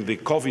that during the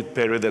COVID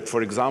period that,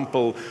 for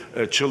example,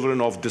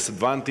 children of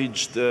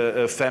disadvantaged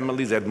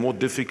families had more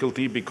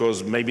difficulty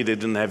because maybe they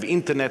didn't have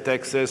internet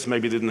access,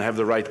 maybe they didn't have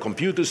the right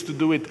computers to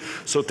do it.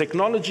 So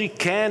technology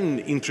can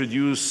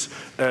introduce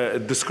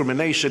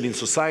discrimination in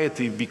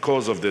society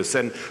because of this.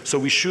 And so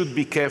we should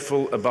be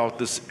careful about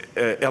this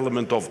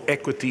element of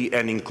equity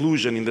and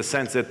inclusion in the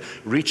sense that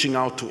reaching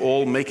out to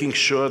all, making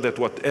sure that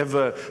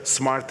whatever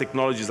smart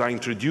technologies are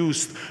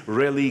introduced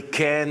really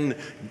can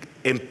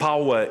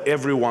empower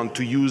everyone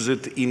to use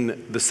it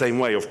in the same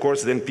way. Of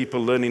course, then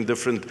people learn in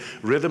different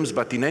rhythms,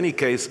 but in any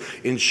case,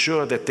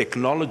 ensure that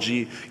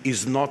technology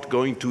is not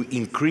going to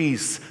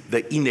increase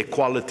the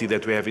inequality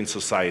that we have in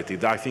society.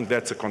 I think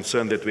that's a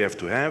concern that we have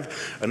to have.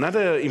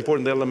 Another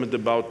important element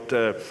about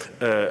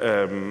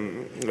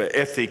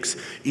ethics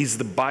is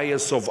the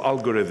bias of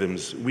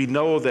algorithms. We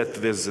know that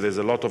there's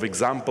a lot of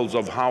examples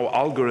of how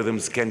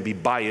algorithms can be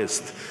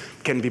biased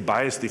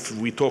if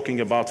we're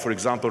talking about, for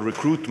example,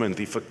 recruitment.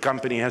 If a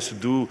company has to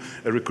do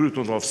a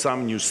recruitment of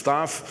some new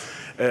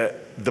staff,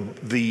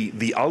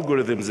 the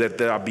algorithms that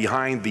are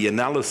behind the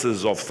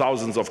analysis of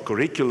thousands of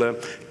curricula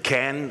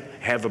can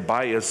have a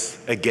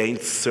bias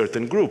against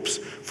certain groups.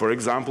 For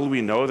example, we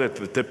know that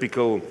the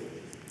typical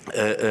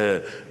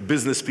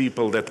business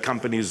people that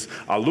companies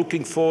are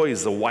looking for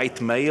is a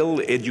white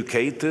male,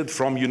 educated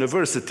from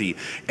university.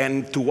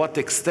 And to what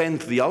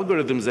extent the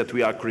algorithms that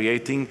we are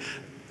creating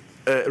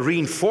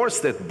reinforce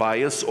that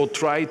bias or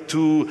try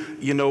to,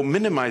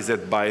 minimize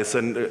that bias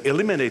and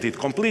eliminate it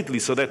completely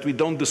so that we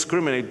don't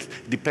discriminate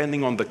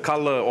depending on the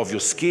color of your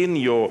skin,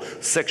 your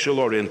sexual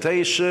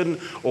orientation,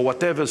 or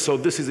whatever. So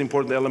this is an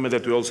important element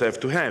that we also have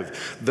to have.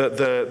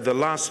 The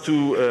last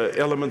two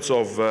elements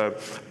of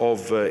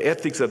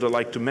ethics that I'd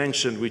like to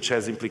mention, which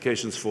has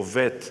implications for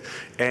VET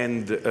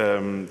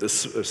and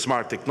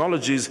smart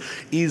technologies,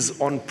 is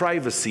on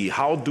privacy.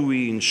 How do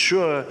we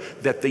ensure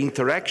that the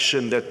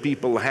interaction that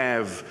people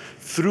have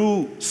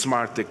through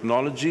smart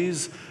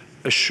technologies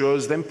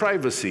assures them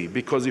privacy?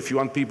 Because if you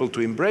want people to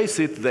embrace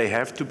it, they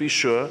have to be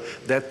sure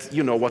that,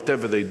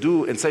 whatever they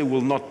do and say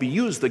will not be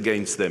used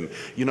against them.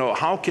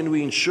 How can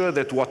we ensure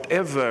that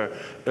whatever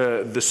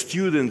the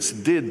students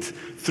did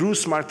through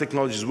smart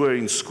technologies were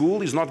in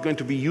school is not going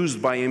to be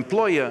used by an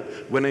employer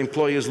when an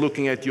employer is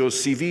looking at your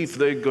CV if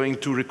they're going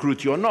to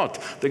recruit you or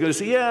not. They're going to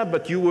say, yeah,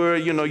 but you were,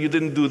 you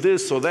didn't do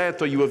this or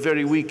that, or you were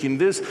very weak in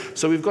this.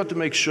 So we've got to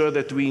make sure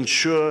that we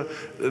ensure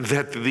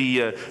that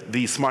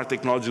the smart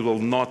technology will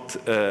not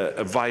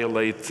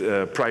violate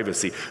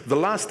privacy. The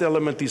last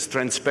element is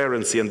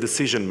transparency and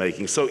decision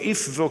making. So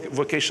if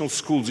vocational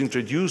schools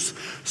introduce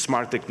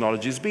smart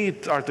technologies, be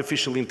it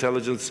artificial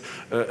intelligence,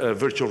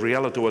 virtual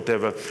reality, or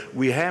whatever,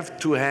 we have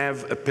to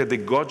have a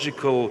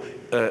pedagogical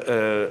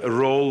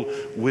role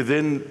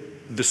within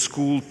the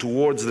school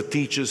towards the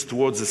teachers,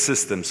 towards the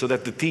system, so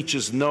that the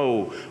teachers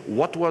know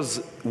what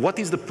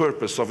is the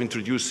purpose of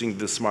introducing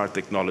the smart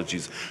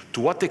technologies.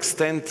 To what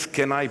extent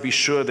can I be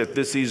sure that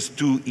this is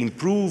to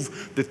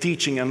improve the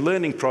teaching and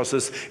learning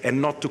process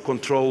and not to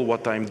control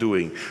what I'm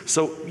doing?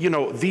 So,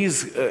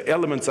 these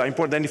elements are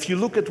important. And if you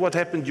look at what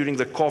happened during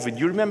the COVID,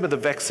 you remember the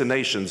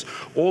vaccinations,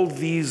 all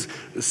these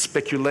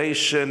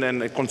speculation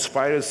and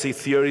conspiracy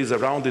theories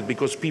around it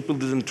because people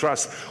didn't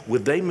trust. Were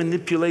they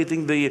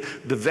manipulating the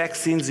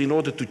vaccines in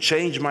order to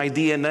change my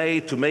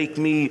DNA, to make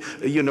me,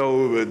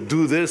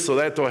 do this or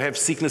that, or have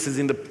sicknesses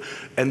in the...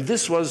 And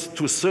this was,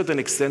 to a certain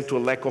extent, to a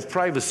lack of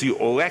privacy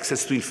or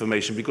access to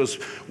information, because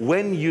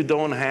when you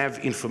don't have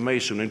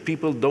information, and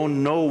people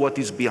don't know what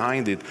is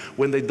behind it,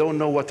 when they don't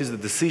know what is the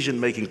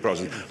decision-making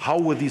process, how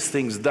were these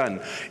things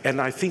done? And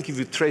I think if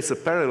you trace a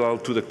parallel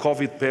to the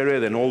COVID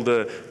period and all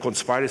the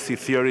conspiracy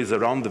theories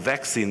around the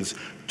vaccines,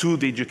 to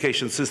the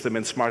education system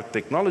and smart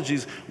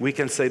technologies, we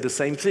can say the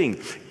same thing.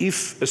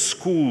 If a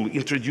school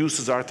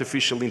introduces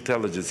artificial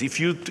intelligence, if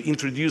you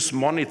introduce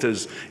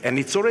monitors, and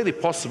it's already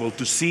possible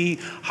to see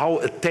how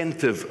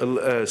attentive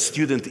a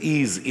student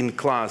is in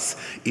class,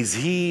 is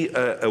he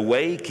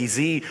awake, is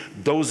he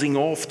dozing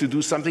off to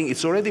do something?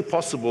 It's already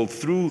possible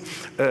through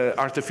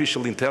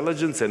artificial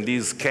intelligence and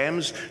these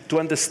cams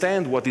to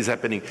understand what is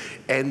happening.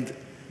 And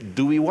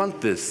do we want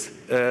this?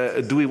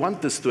 Do we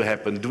want this to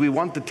happen? Do we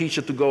want the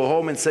teacher to go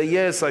home and say,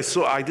 yes,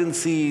 I didn't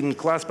see in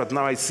class, but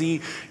now I see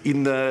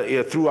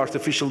through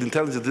artificial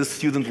intelligence this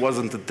student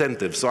wasn't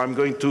attentive, so I'm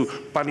going to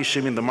punish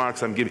him in the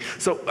marks I'm giving.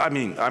 So,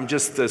 I'm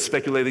just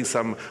speculating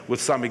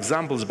with some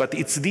examples, but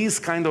it's these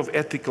kind of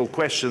ethical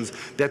questions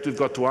that we've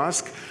got to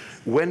ask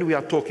when we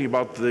are talking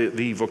about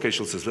the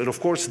vocational system. And of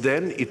course,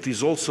 then, it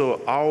is also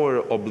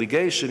our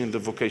obligation in the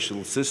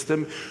vocational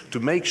system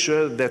to make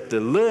sure that the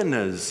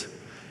learners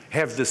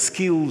have the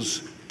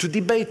skills to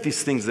debate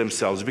these things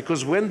themselves,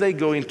 because when they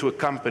go into a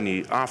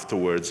company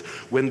afterwards,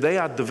 when they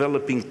are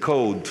developing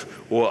code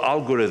or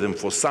algorithm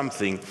for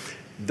something,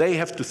 they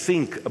have to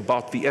think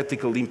about the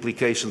ethical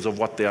implications of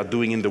what they are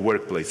doing in the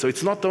workplace. So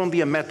it's not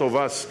only a matter of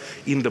us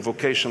in the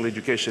vocational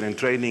education and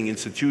training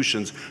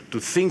institutions to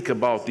think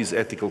about these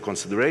ethical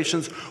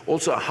considerations.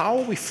 Also, how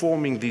are we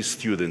forming these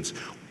students?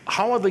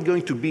 How are they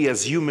going to be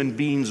as human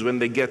beings when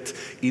they get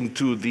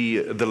into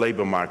the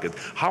labor market?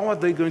 How are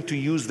they going to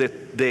use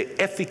the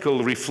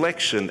ethical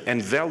reflection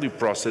and value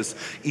process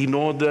in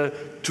order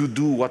to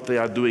do what they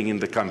are doing in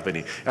the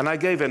company? And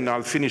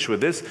I'll finish with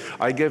this,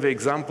 I gave an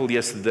example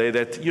yesterday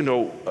that,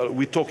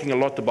 we're talking a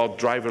lot about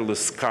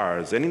driverless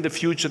cars, and in the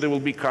future there will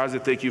be cars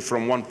that take you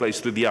from one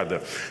place to the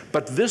other.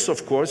 But this,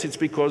 of course, it's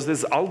because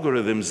there's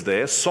algorithms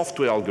there,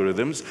 software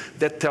algorithms,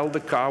 that tell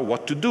the car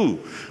what to do.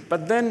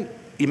 But then,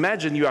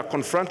 imagine you are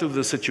confronted with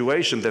the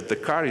situation that the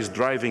car is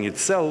driving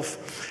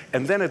itself,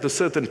 and then at a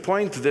certain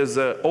point there's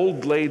an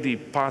old lady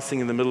passing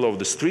in the middle of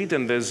the street,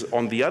 and there's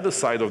on the other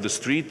side of the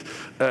street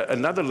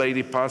another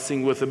lady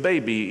passing with a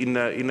baby in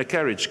a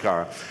carriage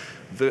car.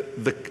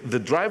 The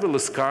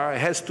driverless car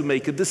has to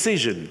make a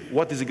decision.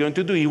 What is he going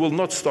to do? He will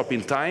not stop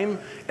in time,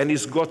 and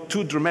he's got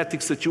two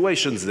dramatic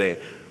situations there.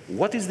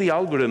 What is the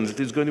algorithm that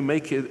is going to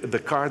make the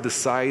car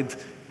decide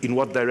in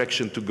what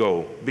direction to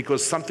go,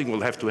 because something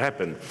will have to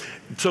happen.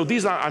 So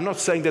I'm not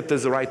saying that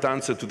there's a right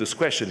answer to this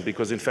question,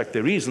 because in fact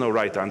there is no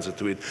right answer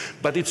to it,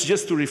 but it's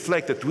just to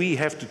reflect that we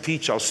have to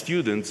teach our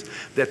students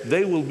that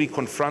they will be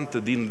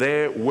confronted in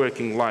their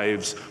working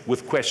lives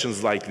with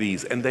questions like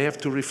these, and they have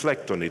to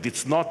reflect on it.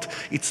 It's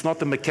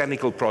not a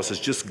mechanical process.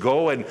 Just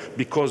go, and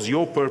because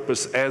your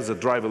purpose as a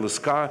driverless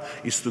car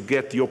is to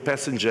get your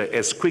passenger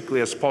as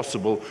quickly as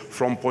possible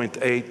from point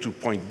A to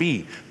point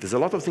B. There's a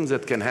lot of things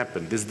that can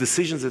happen. There's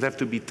decisions that have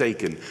to be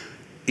taken.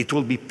 It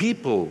will be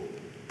people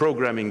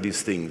programming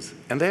these things,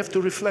 and they have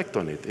to reflect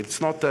on it. It's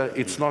not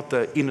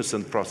an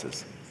innocent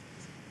process.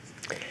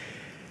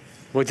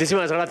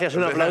 Muchísimas gracias.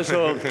 Un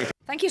aplauso.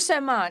 Thank you so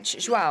much,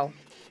 João.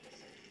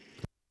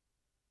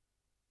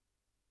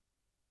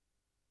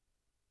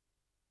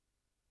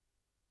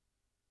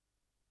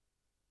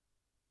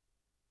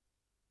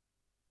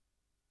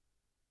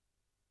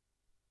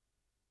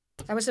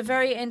 That was a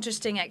very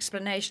interesting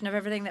explanation of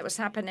everything that was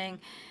happening.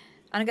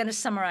 I'm going to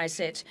summarize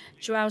it.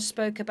 João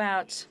spoke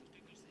about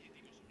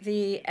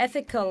the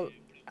ethical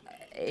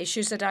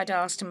issues that I'd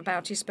asked him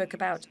about. He spoke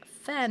about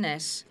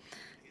fairness,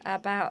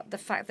 about the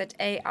fact that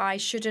AI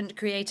shouldn't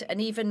create an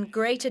even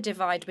greater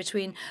divide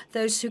between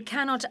those who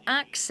cannot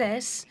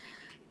access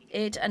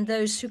it and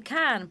those who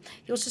can.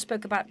 He also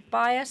spoke about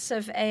bias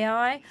of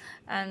AI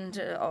and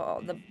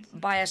the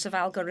bias of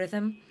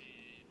algorithm.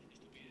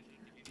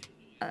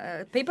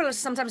 People have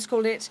sometimes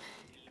called it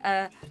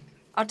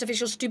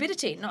artificial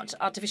stupidity, not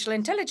artificial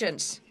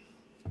intelligence.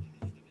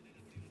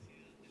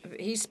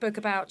 He spoke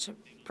about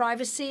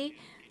privacy,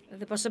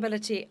 the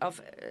possibility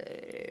of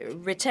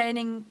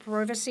retaining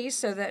privacy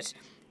so that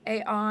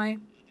AI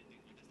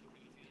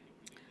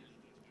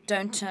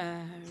don't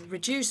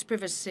reduce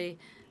privacy,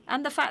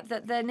 and the fact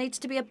that there needs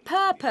to be a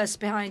purpose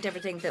behind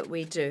everything that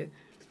we do.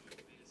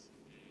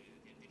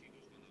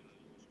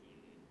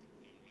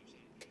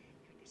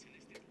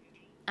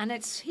 And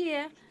it's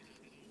here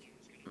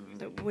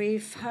that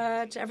we've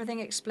heard everything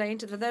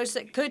explained. For those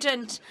that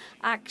couldn't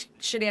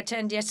actually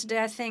attend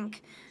yesterday, I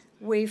think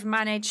we've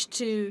managed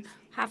to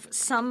have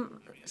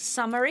some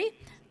summary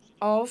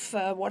of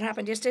what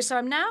happened yesterday. So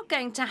I'm now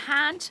going to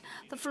hand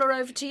the floor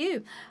over to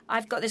you.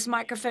 I've got this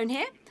microphone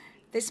here.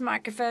 This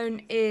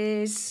microphone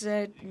is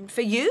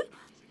for you.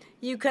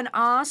 You can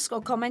ask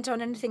or comment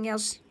on anything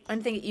else,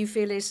 anything that you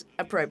feel is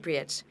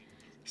appropriate.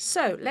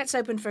 So let's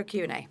open for a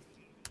Q&A.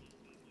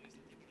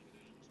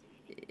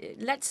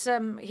 Let's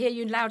hear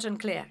you loud and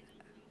clear.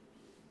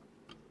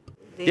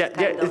 Yeah,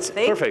 it's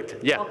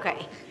perfect. Yeah.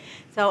 Okay.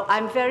 So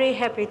I'm very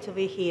happy to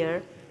be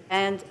here,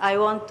 and I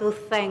want to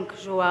thank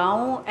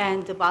João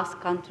and the Basque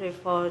Country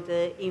for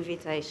the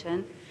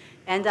invitation.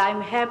 And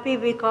I'm happy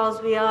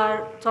because we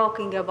are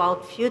talking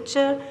about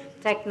future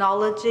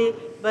technology,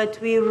 but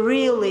we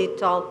really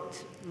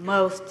talked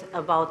most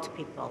about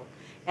people.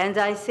 And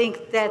I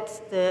think that's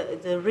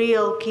the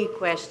real key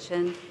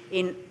question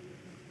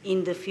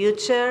in the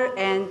future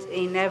and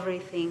in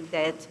everything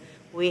that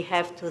we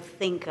have to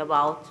think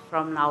about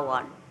from now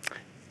on.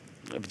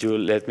 If you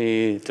let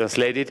me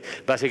translate it.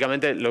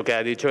 Básicamente lo que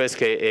ha dicho es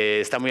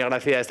que está muy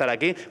agradecida de estar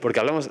aquí porque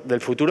hablamos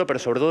del futuro, pero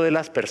sobre todo de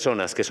las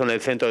personas, que son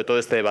el centro de todo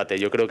este debate.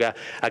 Yo creo que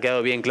ha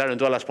quedado bien claro en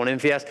todas las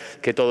ponencias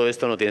que todo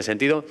esto no tiene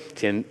sentido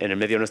si en el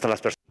medio no están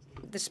las personas.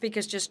 The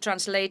speaker's just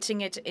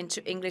translating it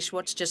into English,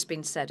 what's just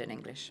been said in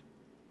English.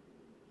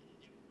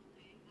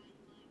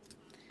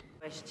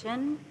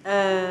 Question,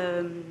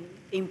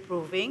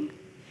 improving.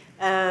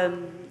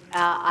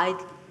 I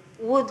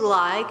would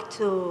like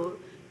to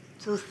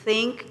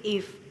think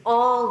if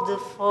all the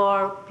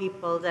four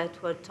people that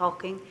were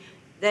talking,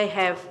 they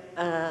have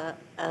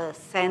a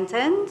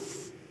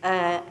sentence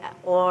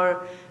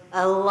or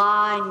a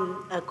line,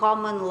 a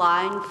common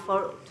line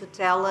to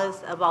tell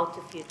us about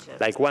the future.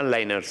 Like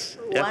one-liners.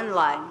 Yeah? One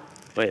line.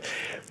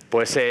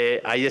 Pues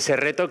hay ese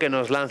reto que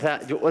nos lanza.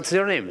 What's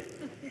your name?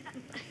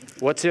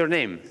 What's your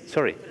name?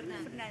 Sorry.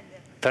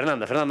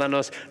 Fernanda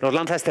nos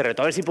lanza este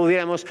reto. A ver si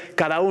pudiéramos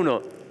cada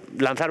uno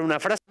lanzar una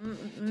frase.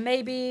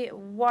 Maybe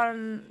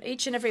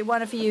each and every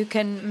one of you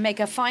can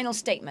make a final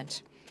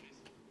statement.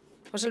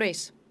 José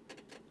Luis.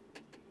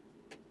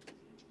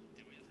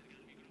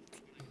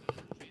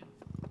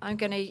 I'm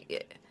going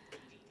to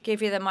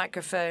give you the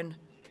microphone.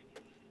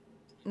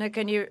 No,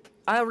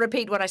 I'll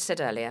repeat what I said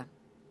earlier.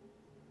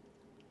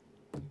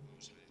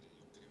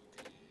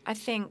 I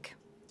think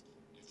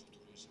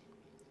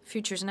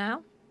future's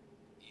now.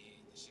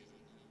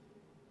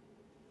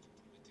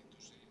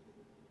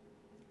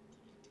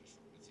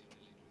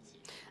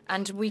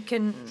 And we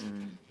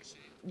can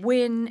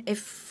win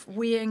if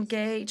we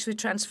engage with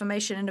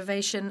transformation,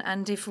 innovation,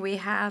 and if we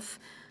have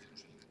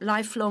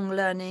lifelong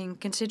learning,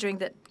 considering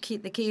that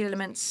the key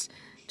elements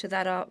to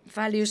that are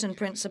values and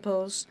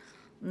principles,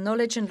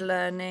 knowledge and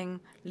learning,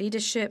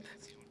 leadership,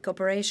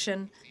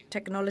 cooperation,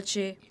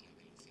 technology,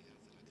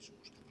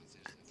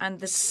 and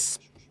the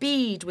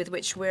speed with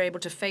which we're able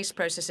to face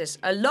processes.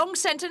 A long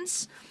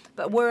sentence,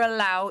 but we'll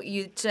allow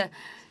you to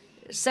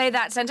say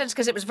that sentence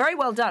because it was very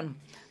well done.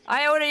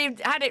 I already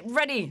had it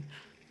ready.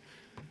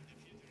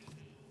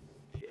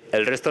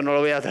 El resto no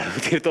lo voy a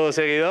traducir todo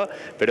seguido,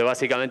 pero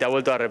básicamente ha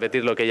vuelto a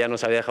repetir lo que ya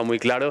nos había dejado muy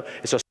claro.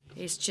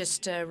 He's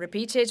just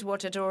repeated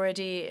what had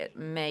already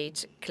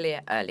made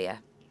clear earlier.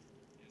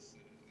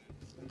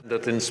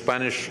 That in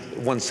Spanish,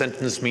 one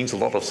sentence means a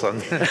lot of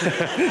sun.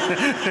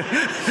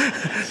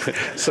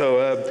 So,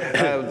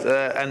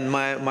 and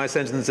my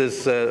sentence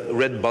is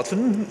red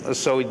button.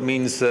 So it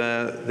means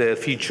the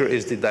future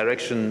is the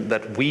direction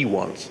that we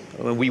want.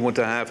 We want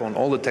to have on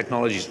all the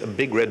technologies a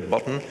big red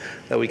button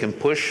that we can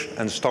push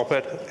and stop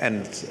it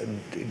and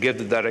give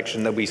the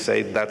direction that we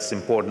say that's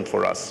important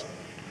for us.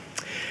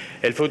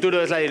 El futuro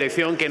es la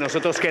dirección que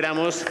nosotros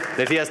queramos.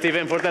 Decía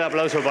Steven, fuerte el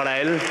aplauso para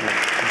él.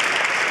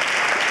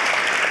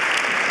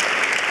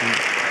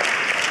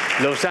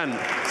 Lobsang,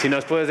 si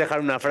nos puedes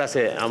dejar una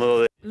frase a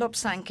modo de...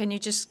 Lobsang, can you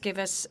just give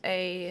us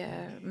a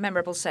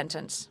memorable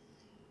sentence?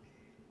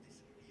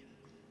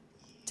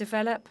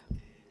 Develop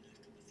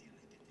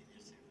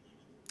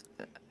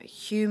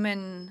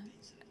human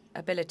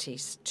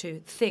abilities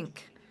to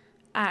think,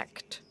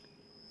 act,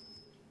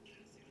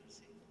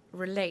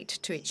 relate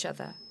to each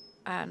other,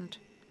 and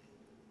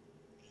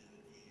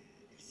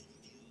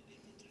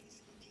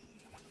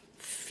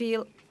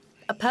feel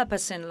a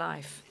purpose in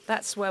life.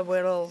 That's where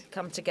we'll all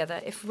come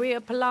together. If we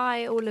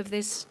apply all of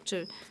this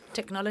to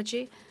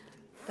technology,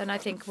 then I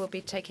think we'll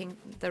be taking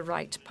the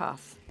right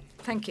path.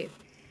 Thank you.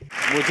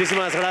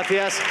 Muchísimas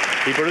gracias.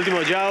 Y por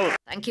último, João.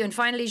 Thank you. And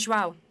finally,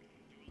 João.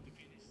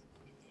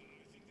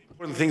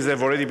 Important things that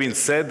have already been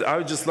said. I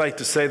would just like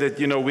to say that,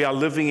 we are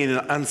living in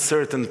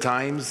uncertain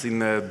times, in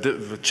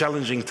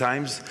challenging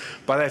times.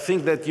 But I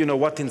think that,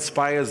 what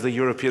inspires the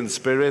European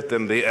spirit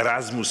and the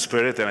Erasmus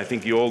spirit, and I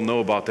think you all know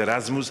about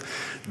Erasmus,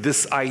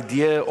 this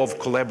idea of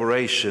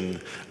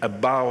collaboration,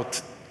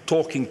 about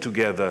talking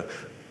together.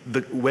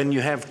 When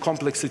you have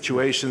complex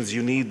situations,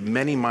 you need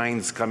many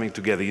minds coming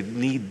together. You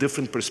need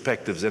different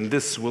perspectives, and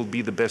this will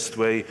be the best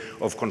way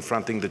of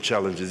confronting the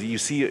challenges. You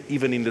see,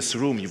 even in this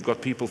room, you've got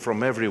people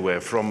from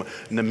everywhere, from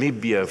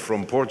Namibia,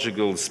 from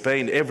Portugal,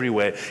 Spain,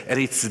 everywhere.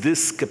 And it's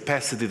this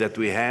capacity that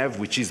we have,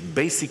 which is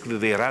basically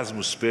the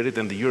Erasmus spirit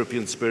and the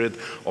European spirit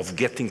of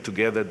getting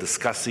together,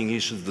 discussing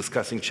issues,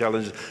 discussing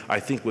challenges. I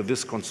think with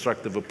this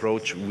constructive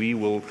approach, we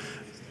will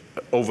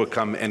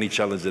overcome any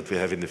challenge that we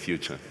have in the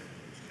future.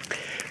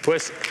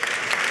 Pues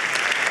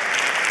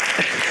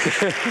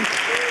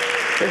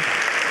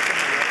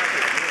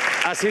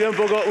ha sido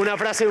una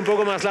frase un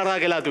poco más larga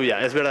que la tuya,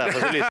 es verdad,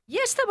 José Luis.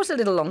 Yes, that was a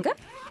little longer,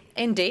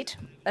 indeed.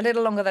 A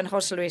little longer than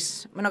José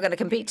Luis. We're not going to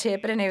compete here,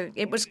 but anyway,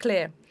 it was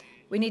clear.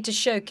 We need to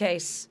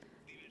showcase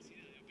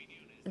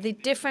the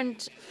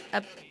different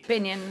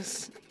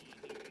opinions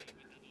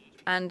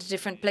and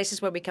different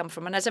places where we come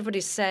from. And as everybody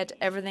said,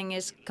 everything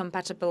is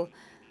compatible